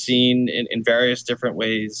 depending on the scene in various different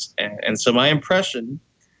ways. And so my impression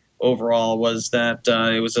overall was that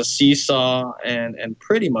it was a seesaw and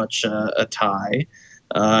pretty much a tie,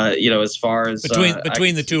 as far as...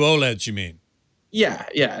 Between the two OLEDs, you mean? Yeah.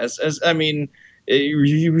 I mean,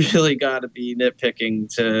 you really got to be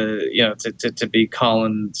nitpicking to be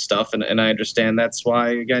calling stuff. And I understand that's why,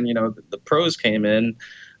 again, the pros came in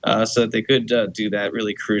so that they could do that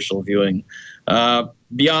really crucial viewing.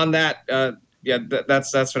 Beyond that,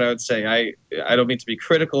 that's what I would say. I don't mean to be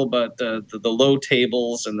critical, but the low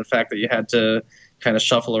tables and the fact that you had to kind of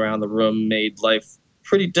shuffle around the room made life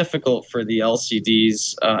pretty difficult for the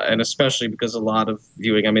LCDs, and especially because a lot of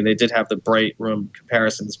viewing, I mean, they did have the bright room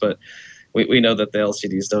comparisons, but we know that the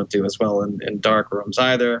LCDs don't do as well in dark rooms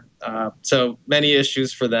either. So many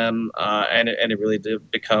issues for them, and it really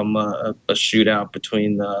did become a shootout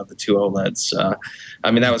between the two OLEDs.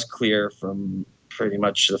 I mean, that was clear from pretty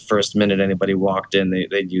much the first minute anybody walked in.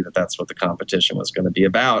 They knew that that's what the competition was going to be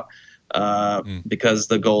about, because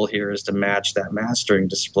the goal here is to match that mastering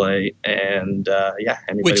display. And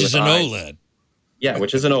anybody which is with an eyes, OLED. Yeah,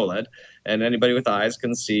 which is an OLED, and anybody with eyes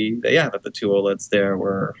can see that the two OLEDs there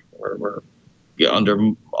were under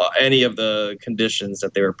any of the conditions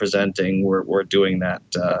that they were presenting were doing that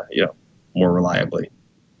more reliably,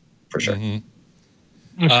 for sure.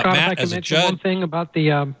 Scott, if I can mention one thing about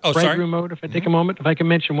the bright room mode, if I take a moment, if I can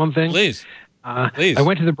mention one thing. Please. Please. I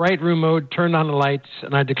went to the bright room mode, turned on the lights,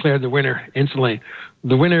 and I declared the winner instantly.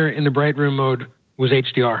 The winner in the bright room mode was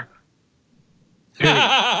HDR.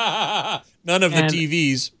 None of the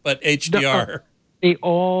TVs, but HDR. They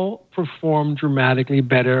all perform dramatically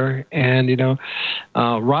better. And,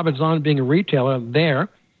 Robert Zahn, being a retailer there,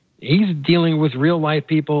 he's dealing with real-life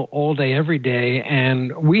people all day, every day.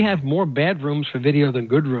 And we have more bad rooms for video than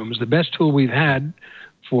good rooms. The best tool we've had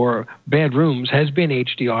for bad rooms has been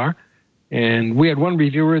HDR. And we had one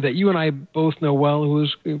reviewer that you and I both know well who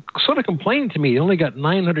was sort of complaining to me. He only got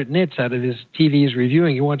 900 nits out of his TV he's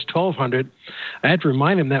reviewing. He wants 1,200. I had to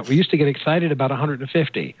remind him that we used to get excited about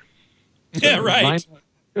 150. Yeah, right.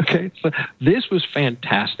 Okay, so this was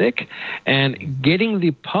fantastic. And getting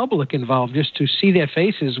the public involved just to see their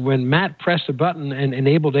faces when Matt pressed a button and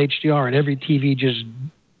enabled HDR and every TV just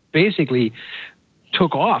basically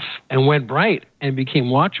took off and went bright and became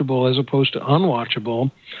watchable as opposed to unwatchable.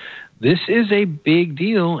 This is a big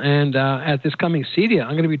deal, and at this coming CEDIA,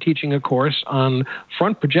 I'm going to be teaching a course on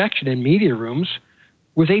front projection in media rooms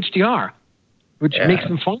with HDR. which makes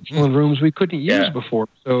them functional in rooms we couldn't use before.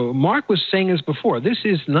 So Mark was saying this before. This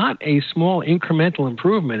is not a small incremental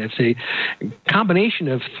improvement. It's a combination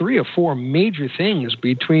of 3 or 4 major things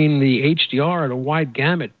between the HDR and a wide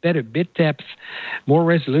gamut, better bit depth, more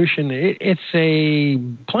resolution. It's a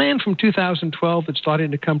plan from 2012 that's starting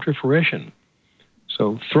to come to fruition.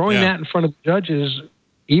 So throwing that in front of the judges,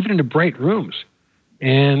 even into bright rooms.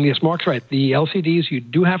 And yes, Mark's right. The LCDs, you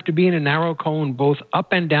do have to be in a narrow cone, both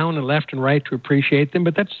up and down and left and right to appreciate them,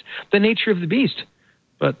 but that's the nature of the beast.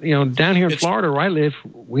 But, you know, down here in Florida where I live,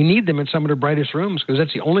 we need them in some of the brightest rooms because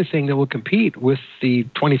that's the only thing that will compete with the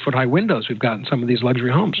 20-foot high windows we've got in some of these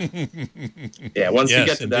luxury homes. Once you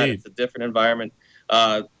get to that, it's a different environment.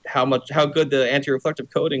 How good the anti-reflective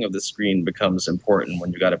coating of the screen becomes important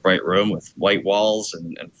when you've got a bright room with white walls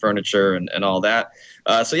and furniture and all that.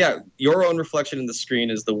 So yeah, your own reflection in the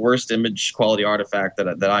screen is the worst image quality artifact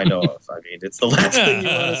that I know of. I mean, it's the last thing you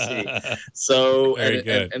want to see. So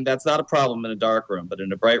and that's not a problem in a dark room, but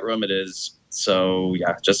in a bright room it is. So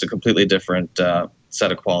yeah, just a completely different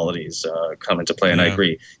set of qualities come into play. And I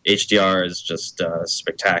agree, HDR is just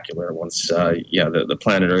spectacular. Once the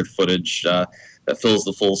planet Earth footage that fills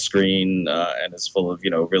the full screen and is full of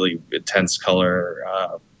really intense color.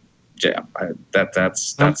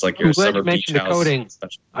 That's like your summer beach house. Coding.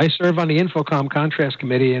 I serve on the Infocom Contrast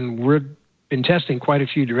Committee, and we've been testing quite a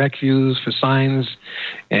few direct views for signs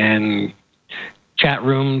and chat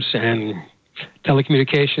rooms and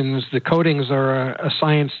telecommunications. The coatings are a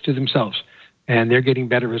science to themselves, and they're getting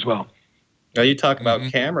better as well. Now you talk about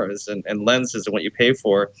cameras and lenses and what you pay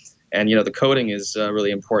for. And, the coating is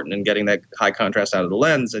really important in getting that high contrast out of the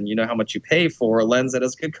lens. And you know how much you pay for a lens that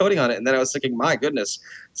has good coating on it. And then I was thinking, my goodness.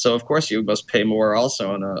 So, of course, you must pay more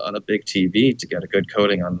also on a big TV to get a good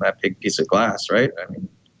coating on that big piece of glass, right? I mean,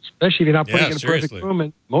 especially if you're not putting in a perfect room.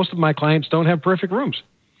 And most of my clients don't have perfect rooms.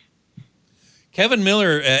 Kevin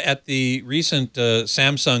Miller at the recent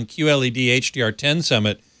Samsung QLED HDR10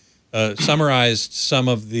 Summit summarized some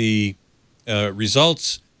of the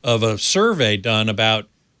results of a survey done about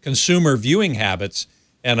consumer viewing habits,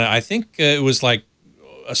 and I think it was like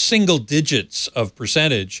a single digits of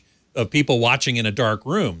percentage of people watching in a dark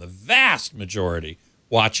room. The vast majority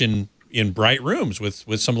watching in bright rooms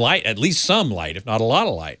with some light, at least some light, if not a lot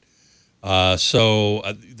of light. So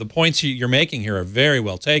the points you're making here are very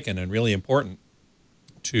well taken and really important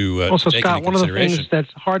to also, take Scott, into one of the consideration. things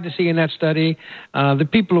that's hard to see in that study, the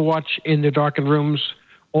people who watch in the darkened rooms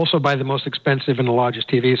also buy the most expensive and the largest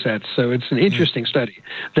TV sets. So it's an interesting study.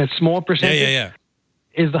 That small percentage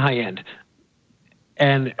is the high end.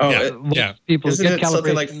 And most people get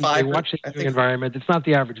calibrated, like they watch it in the environment. It's not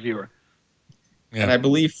the average viewer. Yeah. And I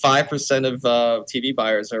believe 5% of TV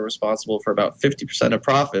buyers are responsible for about 50% of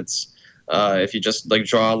profits. If you just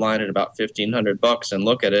draw a line at about $1,500 and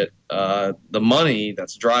look at it, the money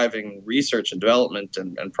that's driving research and development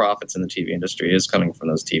and profits in the TV industry is coming from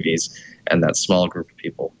those TVs and that small group of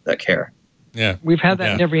people that care. Yeah, we've had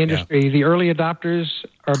that in every industry. The early adopters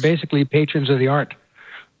are basically patrons of the art.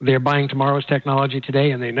 They're buying tomorrow's technology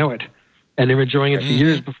today, and they know it, and they're enjoying it for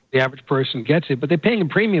years before the average person gets it. But they're paying a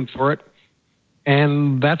premium for it,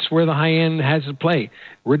 and that's where the high end has to play.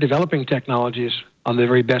 We're developing technologies on the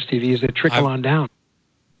very best TVs that trickle on down.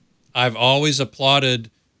 I've always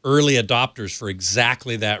applauded early adopters for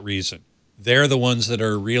exactly that reason. They're the ones that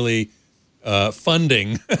are really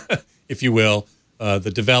funding, if you will,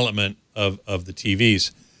 the development of the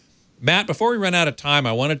TVs. Matt, before we run out of time,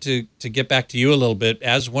 I wanted to get back to you a little bit.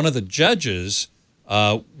 As one of the judges,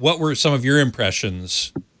 what were some of your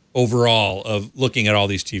impressions overall of looking at all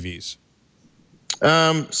these TVs?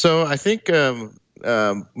 So I think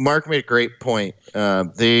Mark made a great point.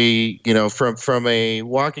 From a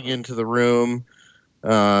walking into the room,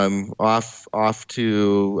 off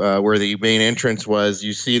to where the main entrance was,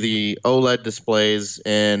 you see the OLED displays,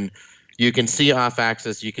 and you can see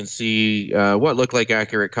off-axis. You can see what look like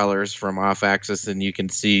accurate colors from off-axis, and you can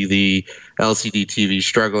see the LCD TV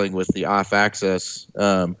struggling with the off-axis.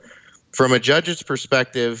 From a judge's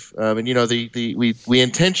perspective, we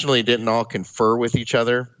intentionally didn't all confer with each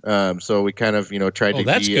other, so we kind of tried to.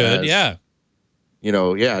 That's be good,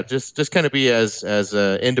 just kind of be as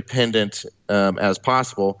independent as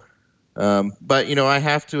possible. But I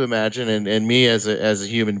have to imagine, and me as a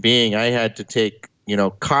human being, I had to take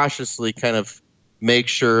cautiously kind of make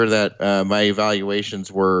sure that my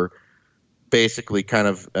evaluations were basically kind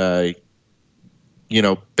of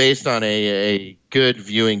based on a good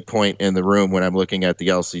viewing point in the room when I'm looking at the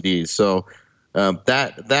LCDs. So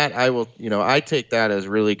that I will, I take that as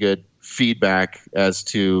really good feedback as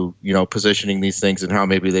to, positioning these things and how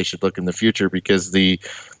maybe they should look in the future, because we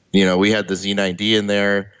had the Z9D in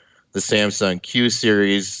there. Samsung Q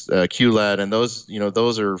series, QLED, and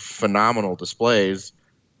those are phenomenal displays.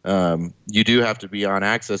 You do have to be on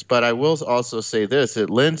access, but I will also say this: it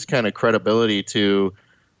lends kind of credibility to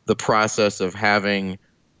the process of having,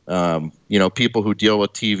 people who deal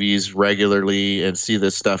with TVs regularly and see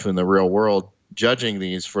this stuff in the real world, judging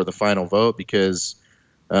these for the final vote, because,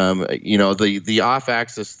 the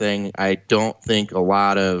off-axis thing, I don't think a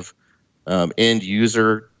lot of end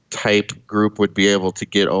user type group would be able to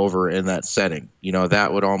get over in that setting.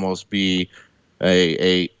 That would almost be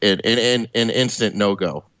an instant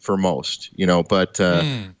no-go for most, but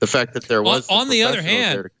the fact that there was on the other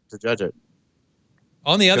hand there to judge it.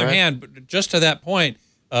 On the other hand, just to that point,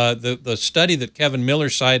 the study that Kevin Miller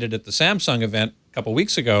cited at the Samsung event a couple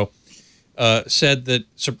weeks ago said that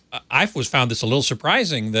I found this a little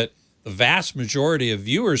surprising, that the vast majority of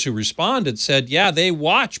viewers who responded said, yeah, they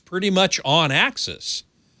watch pretty much on axis.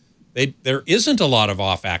 There isn't a lot of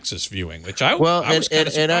off-axis viewing, which I was kind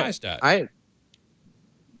of surprised at.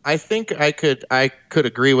 I think I could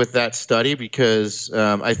agree with that study, because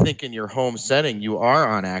I think in your home setting you are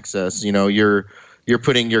on axis. You're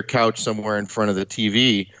putting your couch somewhere in front of the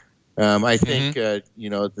TV. I think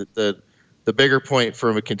the bigger point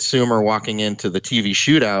from a consumer walking into the TV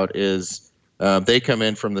Shootout is they come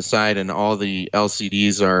in from the side and all the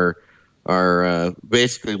LCDs are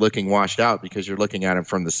basically looking washed out because you're looking at them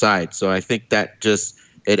from the side. So I think that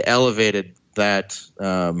it elevated that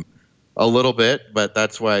a little bit, but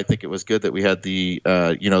that's why I think it was good that we had the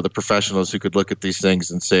the professionals who could look at these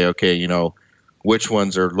things and say, okay, which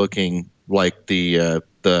ones are looking like the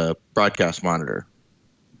broadcast monitor.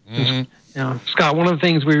 Mm-hmm. Yeah, Scott, one of the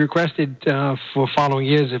things we requested for following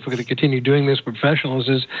years, if we're going to continue doing this with professionals,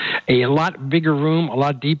 is a lot bigger room, a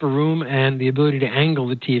lot deeper room, and the ability to angle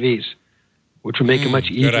the TVs, which would make it much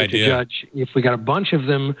easier to judge if we got a bunch of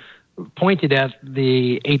them pointed at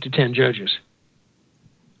the 8 to 10 judges.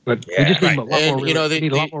 But we just need a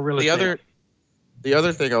lot more real estate. The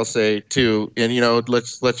other thing I'll say too, and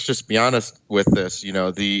let's just be honest with this.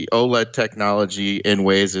 The OLED technology in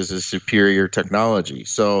ways is a superior technology.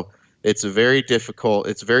 So it's very difficult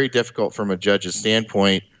from a judge's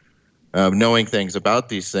standpoint, knowing things about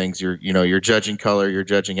these things. You're judging color, you're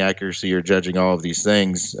judging accuracy, you're judging all of these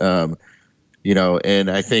things. And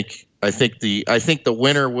I think the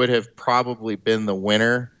winner would have probably been the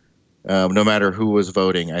winner, no matter who was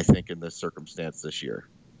voting, I think, in this circumstance this year.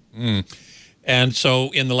 And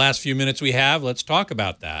so in the last few minutes we have, let's talk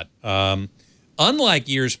about that. Unlike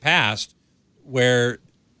years past, where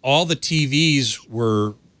all the TVs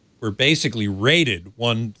were basically rated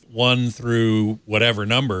one through whatever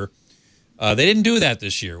number, they didn't do that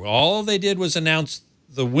this year. All they did was announce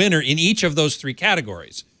the winner in each of those three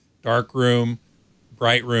categories: dark room,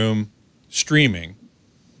 bright room, streaming.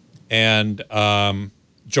 And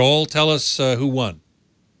Joel, tell us who won.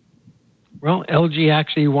 Well, LG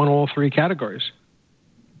actually won all three categories,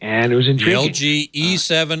 and it was intriguing. The LG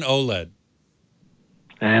E7 OLED.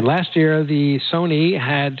 And last year, the Sony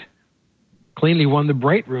had cleanly won the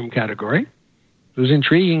bright room category. It was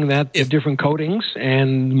intriguing that the different coatings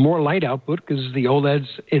and more light output, because the OLEDs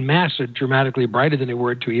in mass are dramatically brighter than they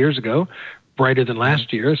were 2 years ago, brighter than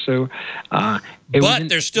last year. So, but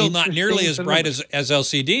they're still not nearly as bright as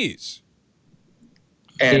LCDs.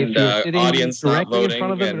 And audience not directly voting in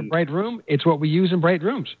front of them in a bright room, it's what we use in bright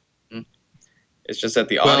rooms. It's just that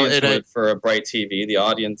the audience voted for a bright TV. The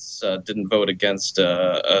audience didn't vote against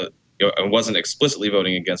and wasn't explicitly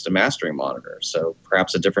voting against a mastering monitor. So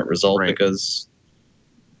perhaps a different result because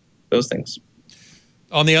those things.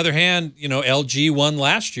 On the other hand, LG won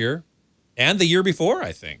last year and the year before,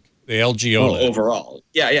 I think. The LG OLED. Overall.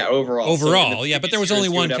 Yeah, overall. Overall, so but there was only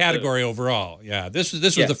one category overall. Yeah, this was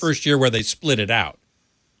the first year where they split it out.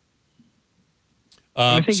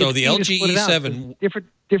 So the LG E7,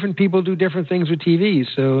 different people do different things with TVs.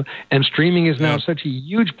 So, and streaming is now such a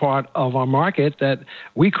huge part of our market that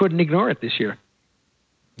we couldn't ignore it this year.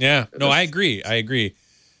 Yeah, no, I agree.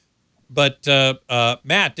 But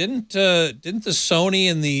Matt, didn't the Sony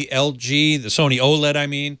and the LG, the Sony OLED, I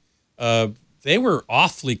mean, they were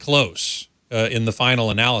awfully close in the final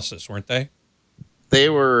analysis, weren't they? They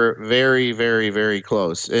were very, very, very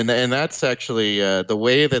close, and that's actually the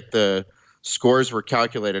way that the scores were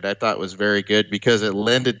calculated, I thought was very good, because it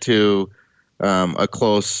lended to a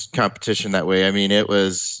close competition that way. I mean, it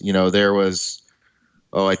was, there was,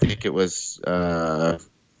 I think it was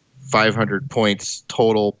 500 points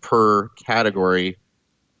total per category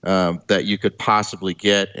that you could possibly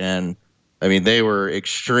get. And I mean, they were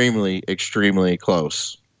extremely, extremely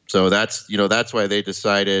close. So that's why they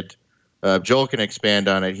decided, Joel can expand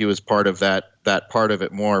on it. He was part of that part of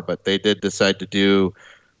it more, but they did decide to do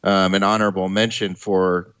an honorable mention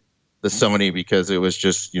for the Sony because it was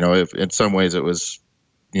just, in some ways it was,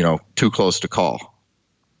 too close to call.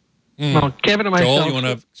 Well, Kevin and myself. Joel, you want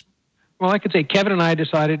to? Well, I could say Kevin and I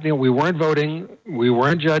decided, we weren't voting, we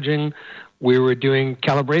weren't judging, we were doing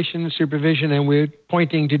calibration, supervision, and we were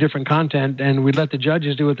pointing to different content, and we let the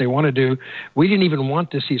judges do what they want to do. We didn't even want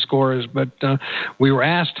to see scores, but we were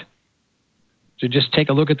asked to just take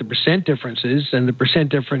a look at the percent differences, and the percent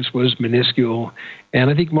difference was minuscule. And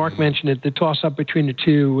I think Mark mentioned it, the toss-up between the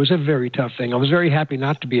two was a very tough thing. I was very happy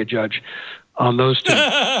not to be a judge on those two.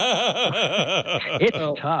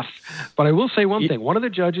 It's tough. But I will say one thing. One of the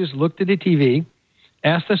judges looked at the TV,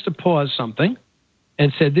 asked us to pause something,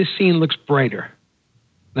 and said, this scene looks brighter.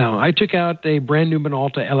 Now, I took out a brand new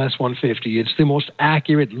Minolta LS150. It's the most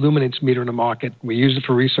accurate luminance meter in the market. We use it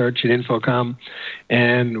for research at Infocom.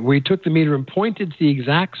 And we took the meter and pointed to the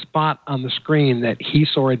exact spot on the screen that he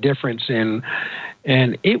saw a difference in.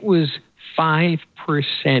 And it was 5%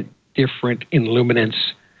 different in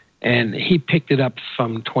luminance. And he picked it up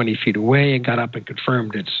from 20 feet away and got up and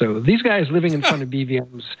confirmed it. So these guys living in front of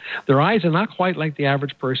BVMs, their eyes are not quite like the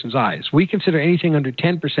average person's eyes. We consider anything under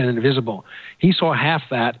 10% invisible. He saw half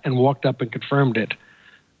that and walked up and confirmed it.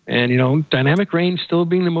 And, dynamic range still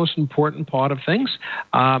being the most important part of things,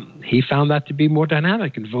 he found that to be more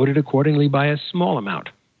dynamic and voted accordingly by a small amount.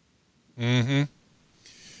 Mm-hmm.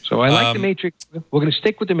 So I like the Matrix. We're going to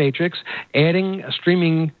stick with the Matrix. Adding a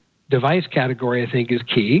streaming device category, I think, is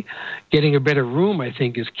key. Getting a better room, I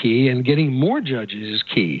think, is key. And getting more judges is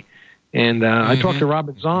key. And I talked to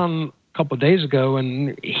Robert Zahn a couple of days ago,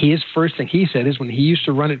 and his first thing he said is when he used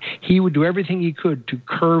to run it, he would do everything he could to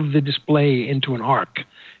curve the display into an arc.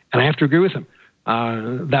 And I have to agree with him.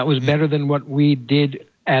 That was better than what we did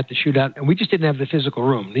at the shootout. And we just didn't have the physical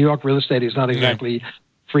room. New York real estate is not exactly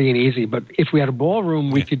free and easy. But if we had a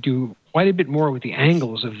ballroom, we could do quite a bit more with the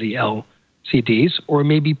angles of the LCDs, or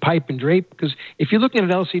maybe pipe and drape, because if you're looking at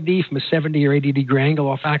an LCD from a 70 or 80 degree angle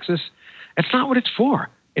off axis, that's not what it's for.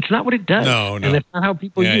 It's not what it does. No. And that's not how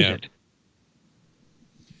people use it.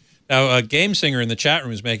 Now, Game Singer in the chat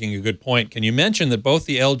room is making a good point. Can you mention that both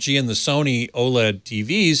the LG and the Sony OLED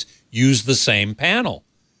TVs use the same panel?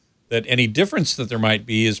 That any difference that there might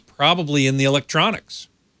be is probably in the electronics.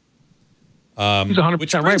 He's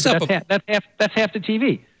 100% right, but that's half the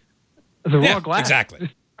TV. The raw glass. Exactly.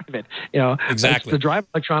 Exactly. The drive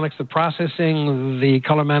electronics, the processing, the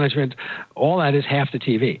color management, all that is half the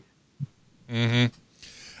TV. Mm-hmm.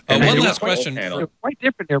 One last question. They're quite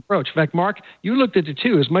different, their approach. In fact, Mark, you looked at the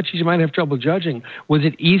two. As much as you might have trouble judging, was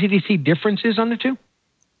it easy to see differences on the two?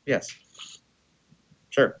 Yes.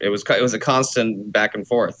 Sure. It was a constant back and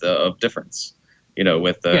forth of difference,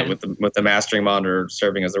 with the mastering monitor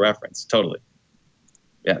serving as a reference. Totally.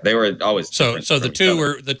 Yeah, they were always so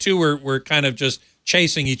the two were kind of just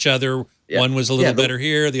chasing each other. Yeah. One was a little better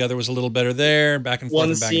here, the other was a little better there, back and forth.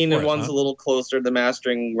 One scene and one's a little closer to the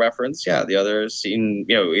mastering reference. Yeah, the other scene,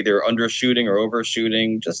 either undershooting or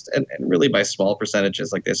overshooting, and really by small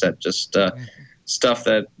percentages, like they said, just stuff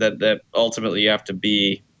that ultimately you have to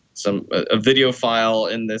be a video file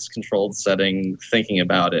in this controlled setting, thinking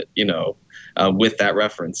about it, with that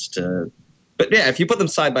reference to. But yeah, if you put them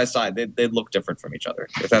side by side, they'd look different from each other.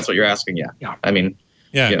 If that's what you're asking, yeah. I mean.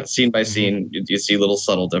 Yeah, scene by scene, you see little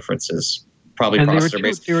subtle differences. Probably and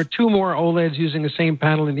processor-based. There were two more OLEDs using the same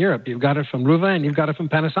panel in Europe. You've got it from Ruva and you've got it from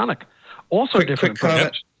Panasonic. Also different.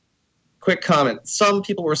 Quick comment. Some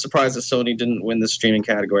people were surprised that Sony didn't win the streaming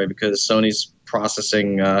category because Sony's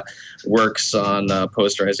processing works on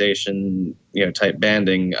posterization, type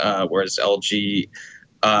banding, whereas LG.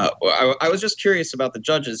 I was just curious about the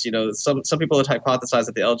judges. Some people had hypothesized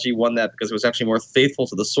that the LG won that because it was actually more faithful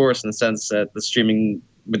to the source in the sense that the streaming,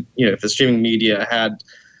 if the streaming media had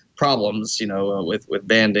problems, with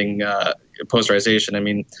banding, posterization. I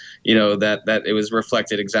mean, that it was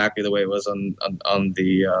reflected exactly the way it was on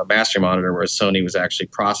the master monitor, where Sony was actually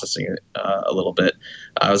processing it a little bit.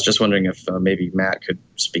 I was just wondering if maybe Matt could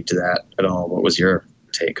speak to that at all. What was your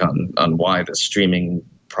take on why the streaming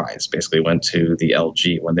prize basically went to the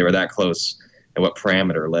LG when they were that close, and what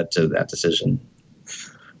parameter led to that decision?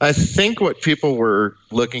 I think what people were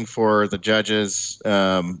looking for, the judges,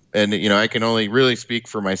 and I can only really speak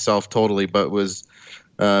for myself totally, but was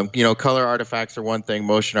color artifacts are one thing,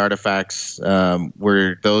 motion artifacts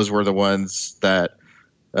were the ones that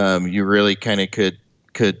you really kind of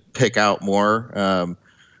could pick out more.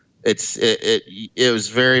 It was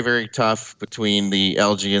very, very tough between the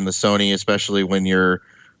LG and the Sony, especially when you're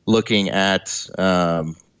looking at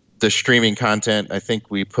the streaming content. I think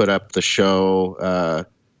we put up the show.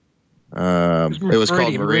 It was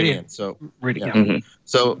called Meridian. So, Meridian. Yeah. Mm-hmm.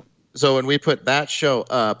 So so when we put that show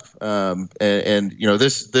up, and you know,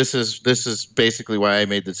 this is basically why I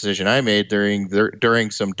made the decision I made.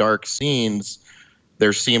 During some dark scenes,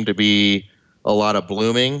 there seemed to be a lot of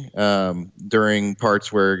blooming during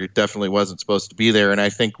parts where it definitely wasn't supposed to be there. And I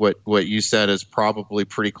think what you said is probably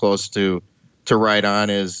pretty close to right on,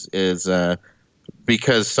 is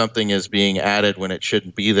because something is being added when it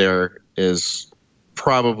shouldn't be there, is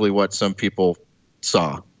probably what some people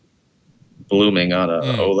saw. Blooming on a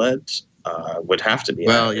OLED would have to be.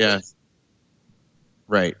 Well, added. yeah.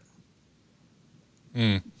 Right.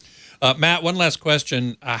 Matt, one last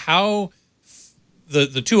question. How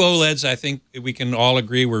the two OLEDs, I think we can all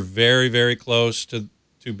agree, were very, very close to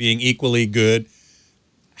being equally good.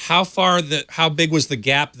 How big was the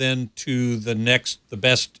gap then to the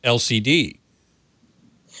best LCD?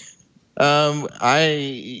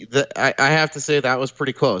 I have to say that was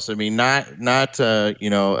pretty close. I mean, not you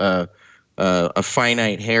know, a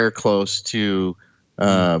finite hair close to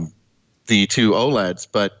the two OLEDs,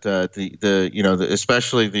 but the you know,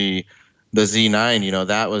 especially the Z9, you know,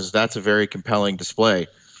 that's a very compelling display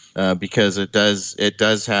because it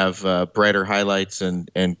does have brighter highlights and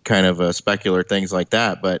kind of specular things like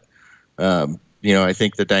that. But you know, I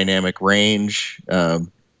think the dynamic range,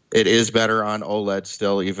 it is better on OLED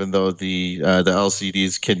still, even though the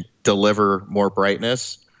LCDs can deliver more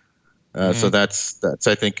brightness. So that's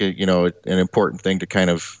I think you know, an important thing to kind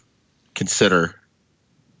of consider.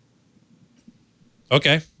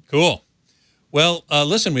 Okay, cool. Well,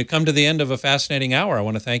 listen, we've come to the end of a fascinating hour. I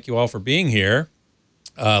want to thank you all for being here.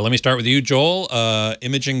 Let me start with you, Joel.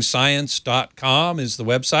 ImagingScience.com is the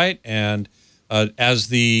website, and as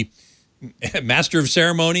the master of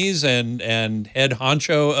ceremonies and head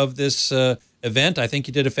honcho of this event, I think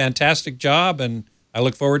you did a fantastic job, and I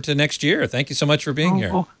look forward to next year. Thank you so much for being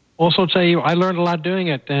here. Also tell you, I learned a lot doing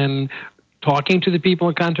it, and talking to the people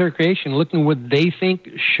in content creation, looking what they think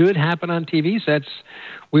should happen on TV sets,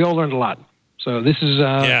 we all learned a lot. So this is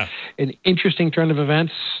an interesting turn of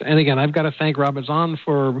events. And again, I've got to thank Robert Zahn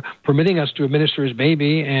for permitting us to administer his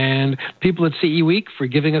baby, and people at CE Week for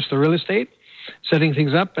giving us the real estate, setting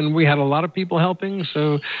things up, and we had a lot of people helping.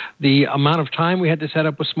 So the amount of time we had to set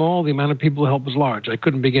up was small. The amount of people who helped was large. I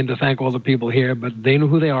couldn't begin to thank all the people here, but they know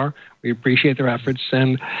who they are. We appreciate their efforts,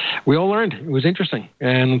 and we all learned. It was interesting.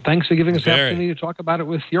 And thanks for giving us the opportunity to talk about it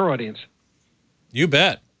with your audience. You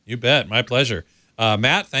bet. You bet. My pleasure.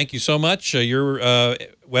 Matt, thank you so much. Your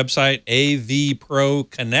website,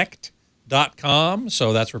 avproconnect.com.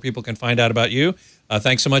 So that's where people can find out about you.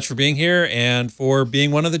 Thanks so much for being here and for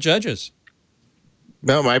being one of the judges.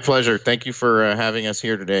 No, my pleasure. Thank you for having us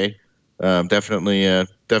here today. Definitely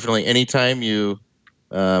anytime you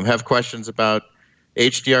have questions about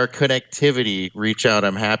HDR connectivity, reach out.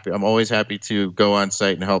 I'm always happy to go on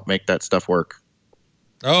site and help make that stuff work.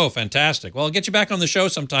 Oh, fantastic. Well, I'll get you back on the show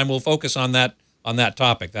sometime. We'll focus on that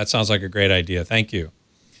topic. That sounds like a great idea. Thank you.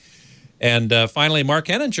 And finally, Mark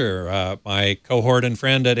Henninger, my cohort and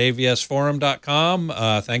friend at avsforum.com.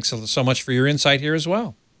 Thanks so much for your insight here as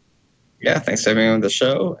well. Yeah, thanks for having me on the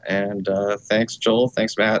show. And thanks, Joel.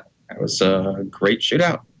 Thanks, Matt. It was a great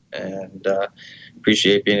shootout. And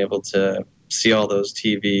appreciate being able to see all those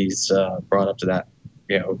TVs brought up to that,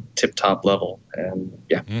 you know, tip-top level. And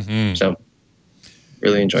yeah, so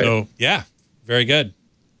really enjoyed it. Yeah, very good.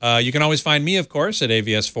 You can always find me, of course, at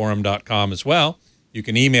avsforum.com as well. You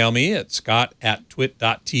can email me at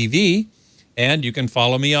scott@twit.tv, and you can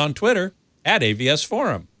follow me on Twitter at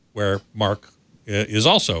avsforum, where Mark is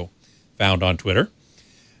also found on Twitter.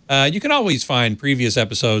 You can always find previous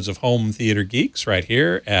episodes of Home Theater Geeks right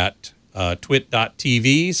here at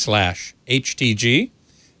twit.tv/HTG,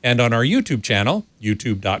 and on our YouTube channel,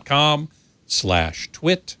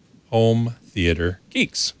 youtube.com/twit Home Theater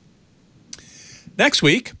Geeks. Next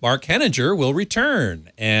week, Mark Henninger will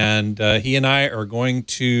return, and he and I are going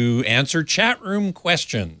to answer chat room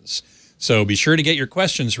questions. So be sure to get your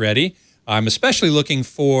questions ready. I'm especially looking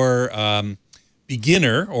for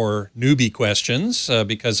beginner or newbie questions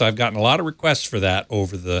because I've gotten a lot of requests for that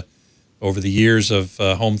over the years of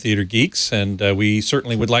Home Theater Geeks, and we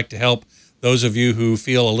certainly would like to help those of you who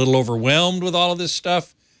feel a little overwhelmed with all of this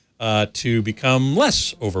stuff to become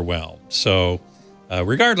less overwhelmed. So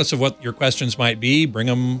regardless of what your questions might be, bring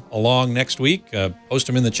them along next week, post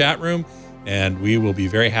them in the chat room, and we will be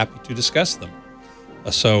very happy to discuss them.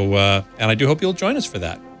 And I do hope you'll join us for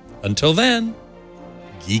that. Until then,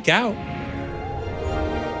 geek out.